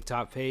our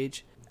TikTok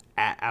page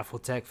at Apple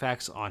Tech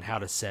Facts on how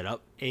to set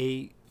up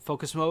a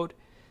focus mode.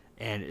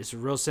 And it's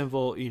real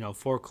simple, you know,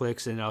 4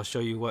 clicks, and I'll show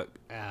you what,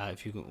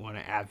 if you want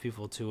to add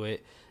people to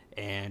it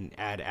and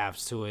add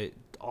apps to it,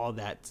 all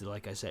that,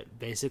 like I said,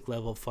 basic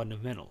level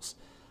fundamentals.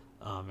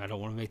 I don't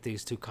want to make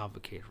things too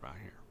complicated around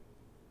here.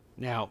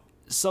 Now,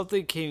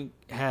 something came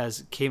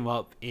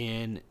up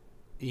in,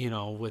 you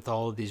know, with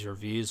all of these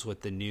reviews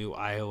with the new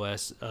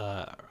iOS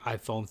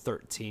iPhone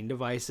 13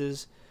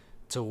 devices,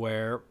 to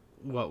where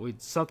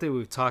something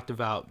we've talked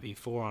about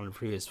before on a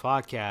previous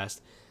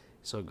podcast,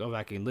 so go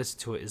back and listen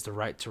to it, is the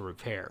right to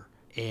repair.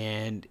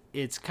 And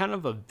it's kind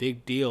of a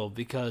big deal,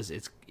 because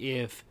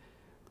if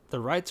the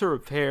right to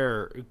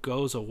repair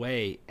goes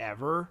away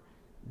ever,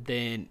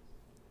 then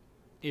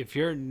if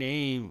your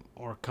name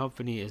or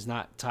company is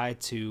not tied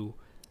to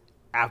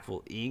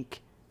Apple Inc.,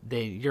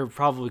 then you're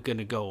probably going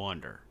to go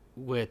under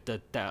with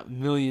the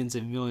millions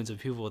and millions of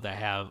people that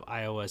have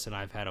iOS and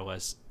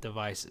iPadOS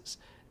devices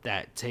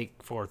that take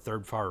for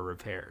third-party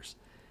repairs.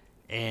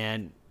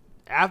 And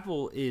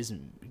Apple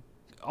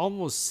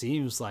almost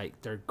seems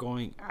like they're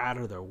going out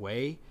of their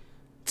way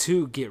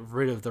to get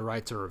rid of the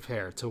right to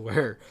repair, to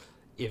where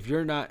if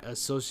you're not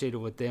associated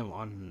with them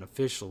on an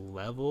official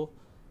level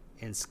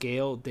and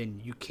scale, then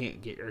you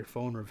can't get your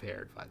phone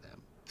repaired by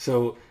them.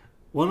 So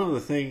one of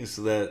the things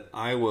that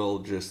I will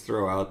just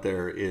throw out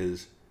there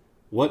is,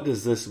 what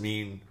does this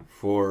mean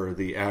for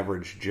the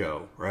average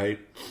Joe, right?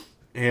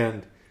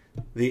 And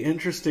the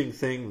interesting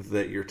thing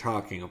that you're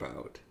talking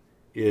about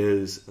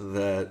is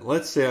that,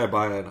 let's say I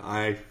buy an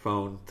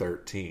iPhone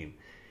 13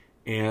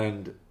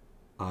 and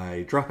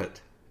I drop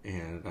it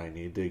and I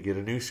need to get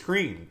a new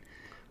screen.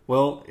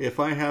 Well,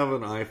 if I have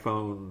an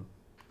iPhone,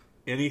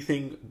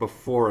 anything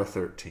before a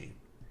 13,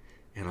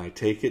 and I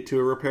take it to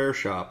a repair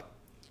shop,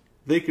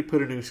 they could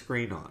put a new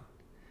screen on.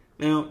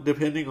 Now,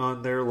 depending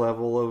on their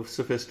level of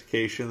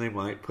sophistication, they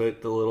might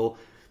put the little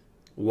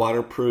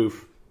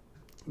waterproof,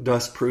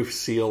 dustproof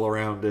seal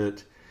around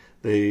it.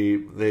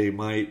 They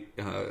might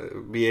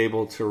be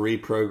able to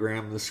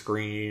reprogram the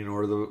screen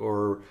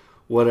or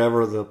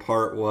whatever the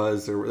part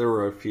was. There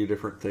were a few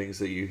different things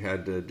that you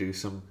had to do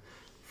some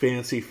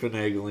fancy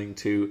finagling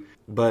to.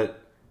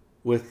 But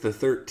with the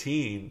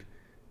 13,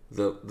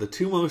 the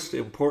two most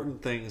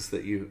important things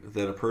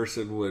that a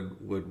person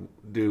would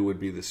do would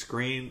be the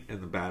screen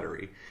and the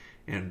battery.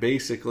 And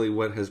basically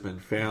what has been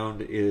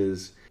found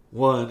is,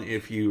 one,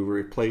 if you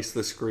replace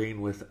the screen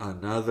with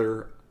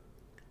another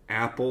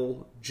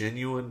Apple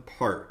genuine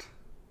part,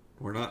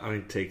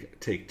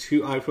 take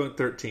 2 iPhone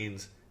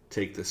 13s,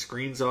 take the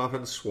screens off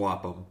and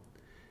swap them,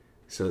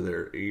 so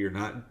you're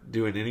not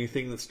doing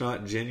anything that's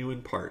not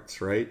genuine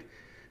parts, right?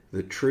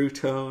 The True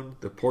Tone,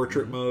 the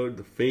portrait mode,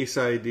 the Face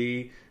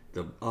ID,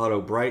 the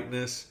auto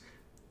brightness,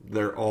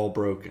 they're all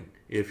broken.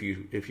 If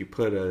you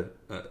put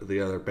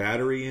the other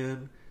battery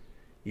in,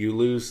 you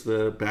lose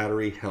the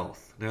battery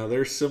health. Now,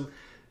 there's some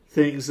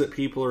things that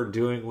people are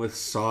doing with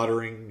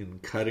soldering and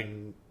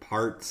cutting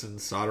parts and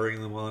soldering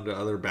them onto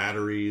other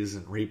batteries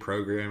and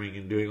reprogramming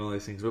and doing all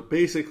these things. But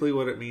basically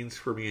what it means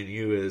for me and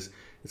you is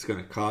it's going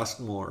to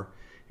cost more.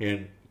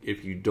 And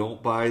if you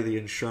don't buy the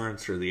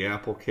insurance or the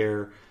Apple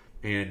Care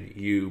and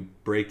you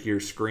break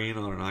your screen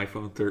on an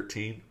iPhone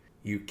 13,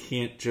 you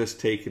can't just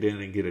take it in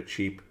and get a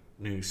cheap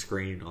new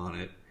screen on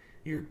it.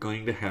 You're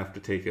going to have to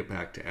take it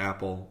back to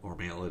Apple or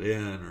mail it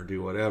in or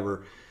do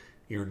whatever.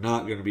 You're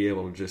not going to be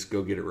able to just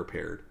go get it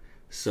repaired.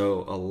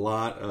 So a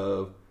lot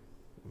of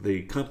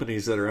the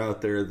companies that are out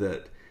there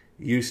that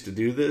used to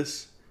do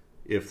this,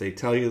 if they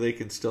tell you they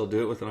can still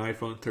do it with an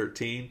iPhone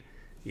 13,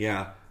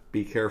 yeah,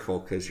 be careful,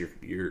 because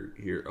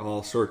you're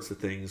all sorts of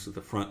things with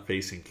the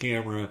front-facing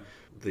camera,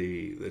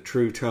 the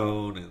True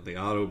Tone and the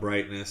auto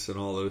brightness and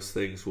all those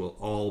things will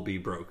all be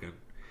broken.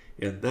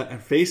 And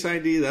Face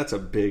ID, that's a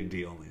big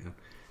deal, man.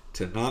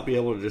 To not be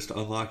able to just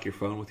unlock your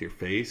phone with your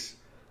face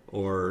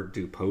or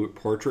do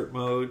portrait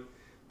mode,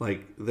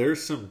 like,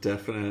 there's some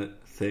definite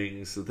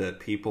things that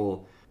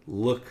people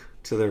look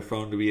to their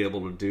phone to be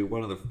able to do.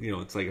 One of the,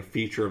 it's like a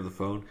feature of the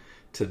phone.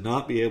 To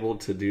not be able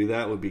to do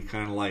that would be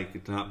kind of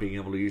like not being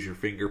able to use your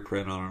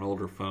fingerprint on an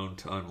older phone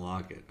to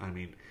unlock it. I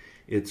mean,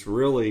 it's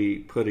really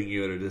putting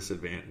you at a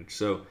disadvantage.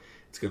 So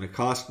It's going to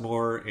cost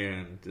more,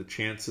 and the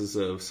chances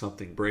of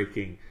something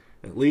breaking,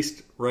 at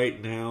least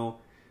right now,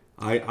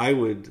 I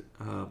would,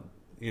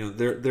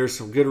 there's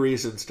some good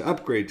reasons to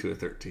upgrade to a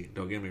 13.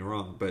 Don't get me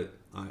wrong, but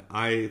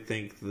I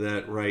think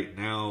that right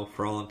now,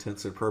 for all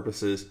intents and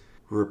purposes,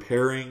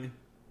 repairing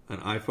an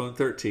iPhone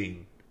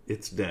 13,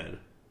 it's dead.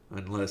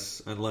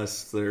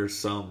 Unless there's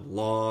some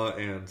law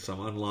and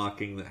some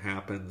unlocking that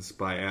happens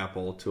by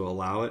Apple to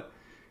allow it.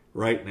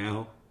 Right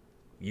now,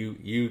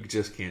 you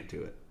just can't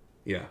do it.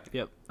 Yeah.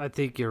 Yep. I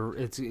think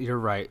you're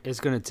right. It's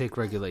going to take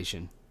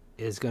regulation.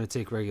 It's going to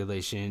take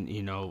regulation,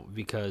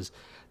 because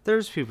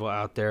there's people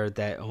out there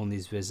that own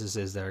these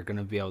businesses that are going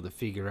to be able to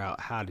figure out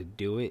how to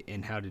do it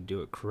and how to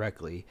do it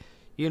correctly,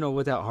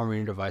 without harming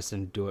your device,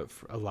 and do it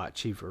for a lot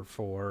cheaper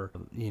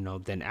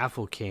than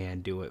Apple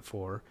can do it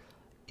for,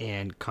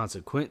 and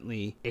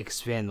consequently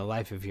expand the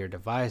life of your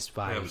device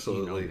by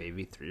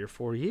maybe 3 or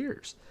 4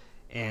 years.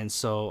 And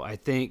so I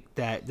think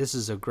that this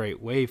is a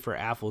great way for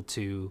Apple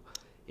to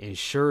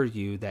ensure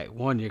you that,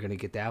 one, you're going to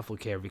get the Apple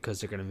Care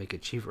because they're going to make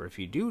it cheaper if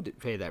you do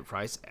pay that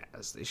price,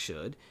 as they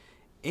should,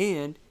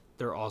 and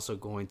they're also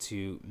going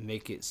to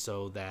make it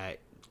so that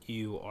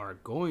you are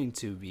going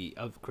to be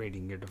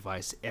upgrading your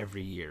device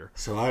every year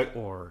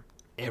or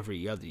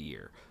every other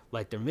year.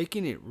 Like, they're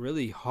making it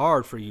really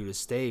hard for you to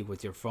stay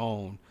with your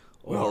phone.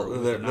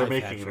 They're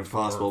making it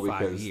impossible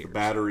because the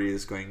battery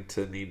is going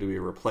to need to be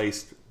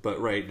replaced. But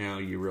right now,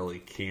 you really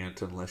can't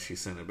unless you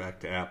send it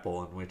back to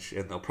Apple, and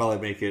they'll probably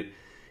make it,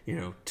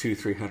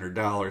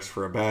 $200-$300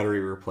 for a battery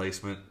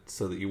replacement,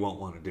 so that you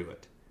won't want to do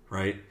it,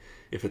 right?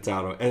 If it's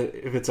out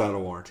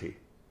of warranty.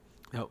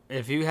 No,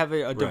 if you have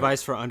a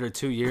device for under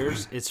 2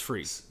 years, it's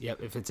free.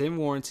 Yep, if it's in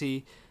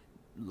warranty,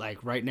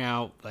 like right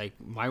now, like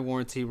my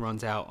warranty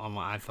runs out on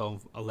my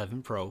iPhone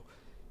 11 Pro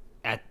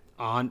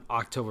on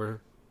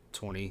October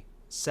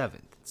 27th.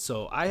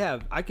 So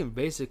I can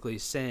basically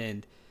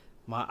send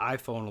my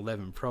iPhone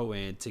 11 Pro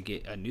in to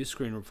get a new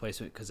screen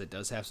replacement, because it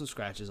does have some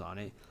scratches on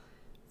it,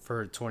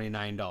 for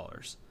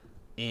 $29.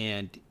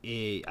 And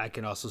I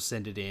can also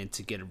send it in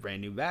to get a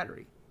brand new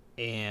battery.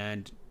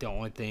 And the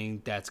only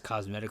thing that's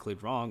cosmetically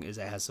wrong is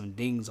it has some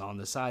dings on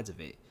the sides of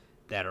it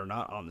that are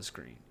not on the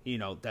screen.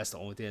 That's the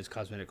only thing that's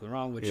cosmetically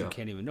wrong, which you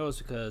can't even notice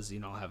because,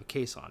 I have a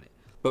case on it.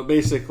 But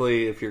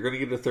basically, if you're going to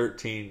get a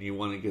 13, you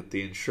want to get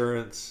the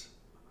insurance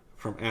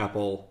from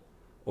Apple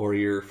or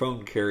your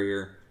phone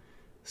carrier,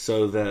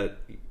 so that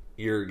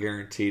you're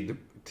guaranteed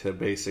to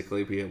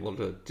basically be able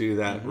to do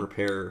that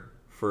repair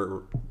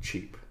for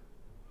cheap.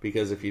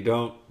 Because if you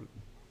don't,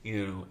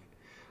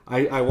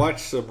 I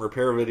watched some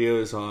repair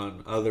videos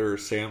on other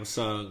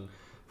Samsung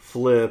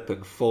Flip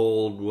and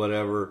Fold,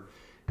 whatever,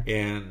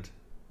 and,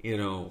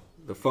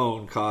 the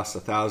phone costs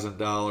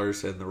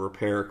 $1,000 and the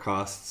repair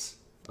costs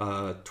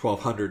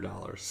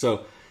 $1,200.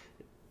 So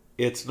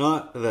it's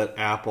not that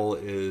Apple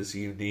is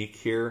unique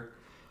here.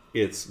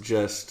 It's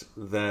just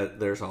that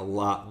there's a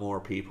lot more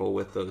people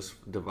with those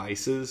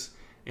devices,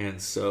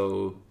 and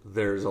so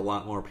there's a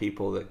lot more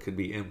people that could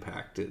be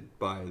impacted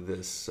by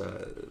this,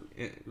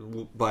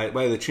 by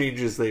the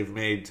changes they've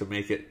made to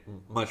make it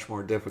much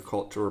more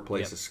difficult to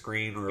replace a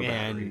screen or a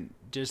battery. And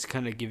just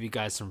kind of give you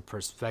guys some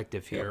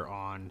perspective here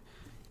on,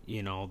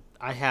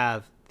 I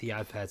have the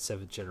iPad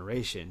 7th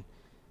generation,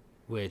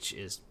 which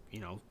is,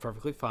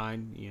 perfectly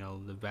fine.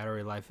 The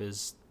battery life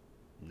is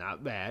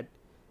not bad,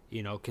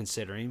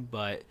 considering,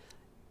 but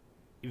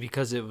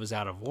because it was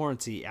out of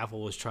warranty,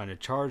 Apple was trying to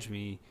charge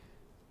me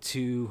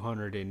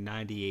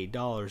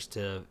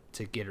 $298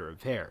 to get it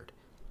repaired,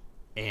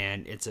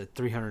 and it's a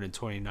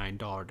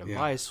 $329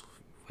 device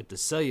with the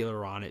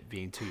cellular on it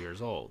being 2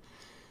 years old.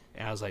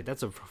 And I was like,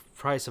 that's a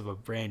price of a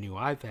brand new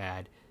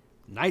iPad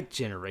 9th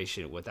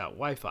generation without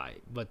Wi-Fi.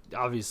 But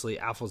obviously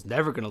Apple's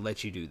never going to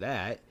let you do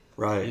that,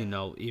 right?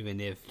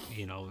 Even if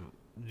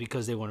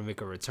because they want to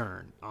make a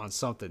return on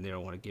something, they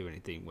don't want to give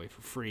anything away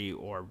for free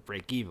or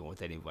break even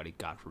with anybody,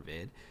 God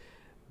forbid.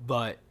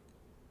 But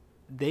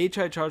they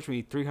tried to charge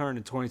me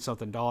 $320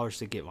 something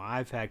to get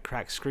my iPad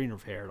cracked screen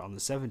repaired on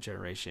the 7th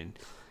generation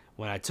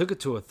when I took it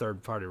to a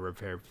third party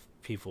repair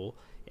people,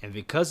 and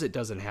because it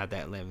doesn't have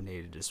that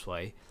laminated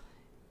display,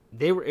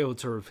 they were able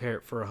to repair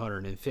it for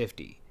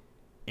 $150.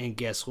 And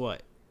guess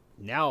what?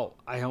 Now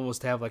I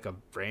almost have like a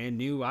brand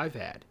new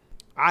iPad.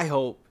 I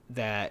hope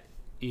that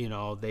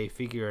they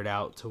figure it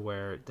out to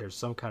where there's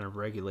some kind of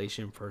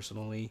regulation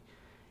personally,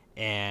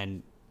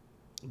 and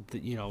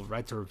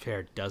right to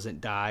repair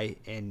doesn't die,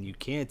 and you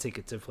can take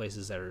it to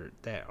places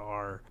that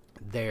are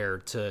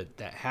there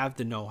that have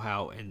the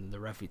know-how and the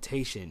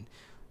reputation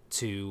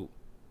to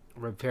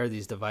repair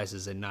these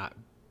devices and not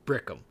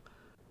brick them.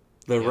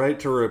 The Right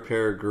to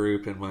Repair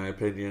group, in my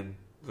opinion,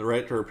 the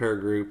Right to Repair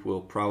group will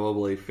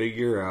probably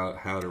figure out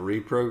how to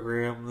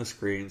reprogram the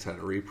screens, how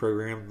to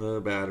reprogram the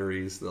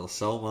batteries. They'll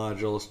sell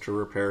modules to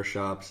repair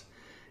shops.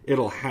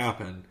 It'll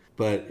happen,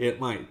 but it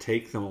might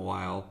take them a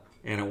while,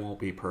 and it won't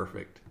be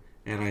perfect.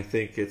 And I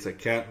think it's a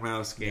cat and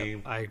mouse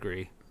game. Yep, I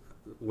agree.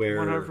 Where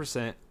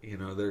 100%.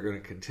 They're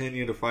going to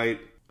continue to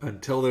fight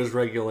until there's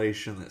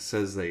regulation that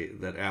says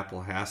that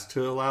Apple has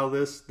to allow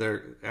this.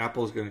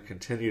 Apple's going to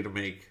continue to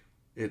make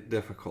it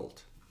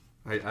difficult.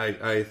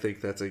 I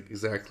think that's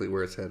exactly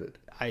where it's headed.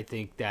 I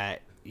think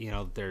that,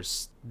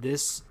 there's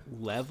this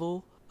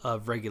level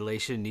of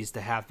regulation needs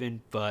to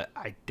happen, but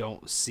I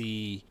don't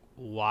see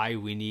why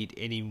we need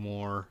any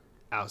more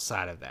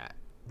outside of that.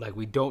 Like,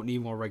 we don't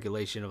need more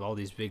regulation of all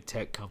these big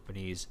tech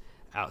companies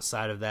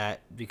outside of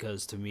that,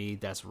 because to me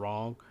that's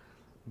wrong.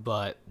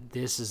 But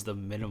this is the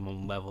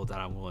minimum level that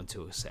I'm willing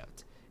to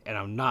accept. And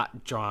I'm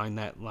not drawing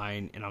that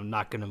line, and I'm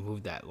not going to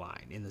move that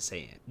line in the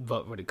sand.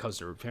 But when it comes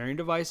to repairing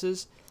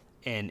devices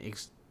and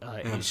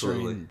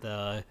ensuring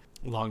the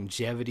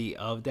longevity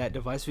of that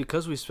device,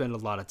 because we spend a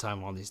lot of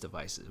time on these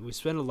devices, we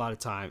spend a lot of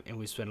time and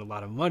we spend a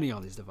lot of money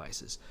on these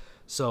devices.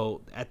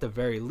 So at the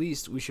very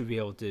least, we should be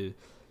able to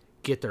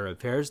get the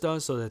repairs done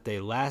so that they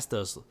last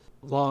us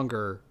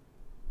longer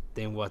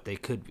than what they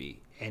could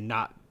be, and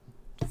not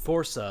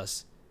force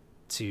us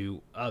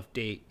to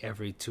update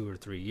every 2 or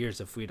 3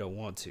 years if we don't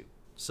want to.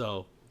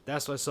 So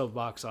that's my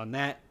soapbox on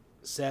that.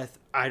 Seth,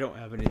 I don't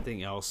have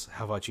anything else.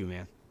 How about you,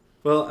 man?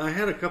 Well, I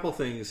had a couple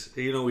things.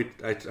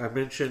 I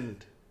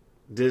mentioned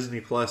Disney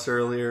Plus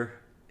earlier,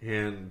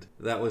 and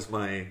that was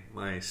my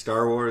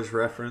Star Wars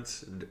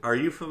reference. Are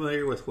you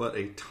familiar with what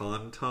a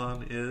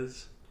tauntaun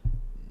is?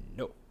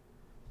 Nope.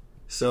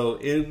 So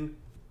in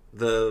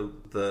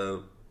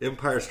the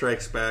Empire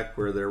Strikes Back,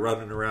 where they're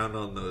running around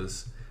on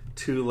those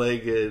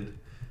two-legged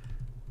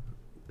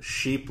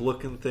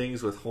sheep-looking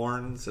things with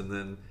horns, and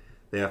then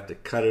they have to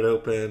cut it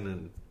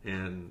open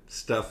and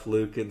stuff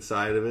Luke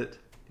inside of it.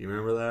 Do you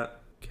remember that?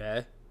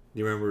 Okay. Do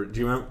you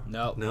remember?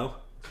 No. No?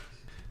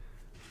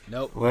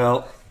 Nope.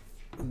 Well,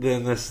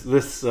 then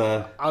this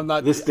I'm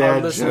not. this Our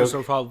dad listeners joke,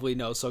 will probably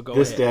know. So go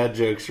this ahead. dad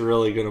joke's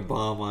really going to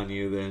bomb on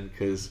you then,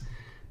 because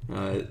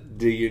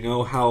do you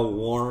know how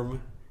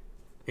warm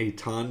a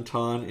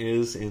tauntaun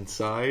is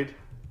inside?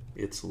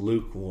 It's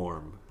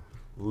lukewarm.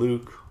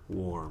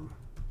 Lukewarm.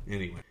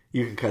 Anyway,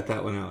 you can cut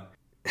that one out.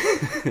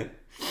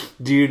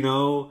 Do you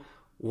know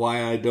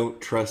why I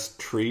don't trust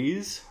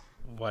trees?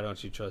 Why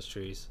don't you trust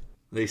trees?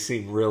 They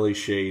seem really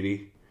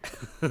shady.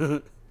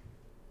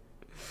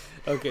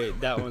 Okay,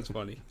 that one's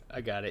funny.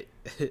 I got it.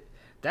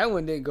 That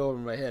one didn't go over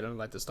my head,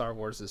 unlike the Star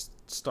Wars and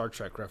Star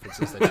Trek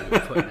references that you've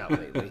been putting out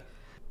lately.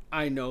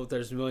 I know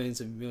there's millions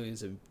and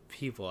millions of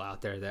people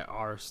out there that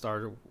are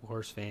Star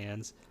Wars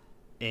fans,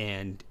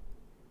 and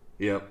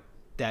Yep.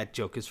 that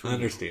joke is for I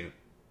understand.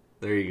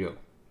 There you go. you.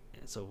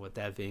 And so with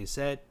that being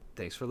said,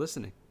 thanks for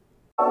listening.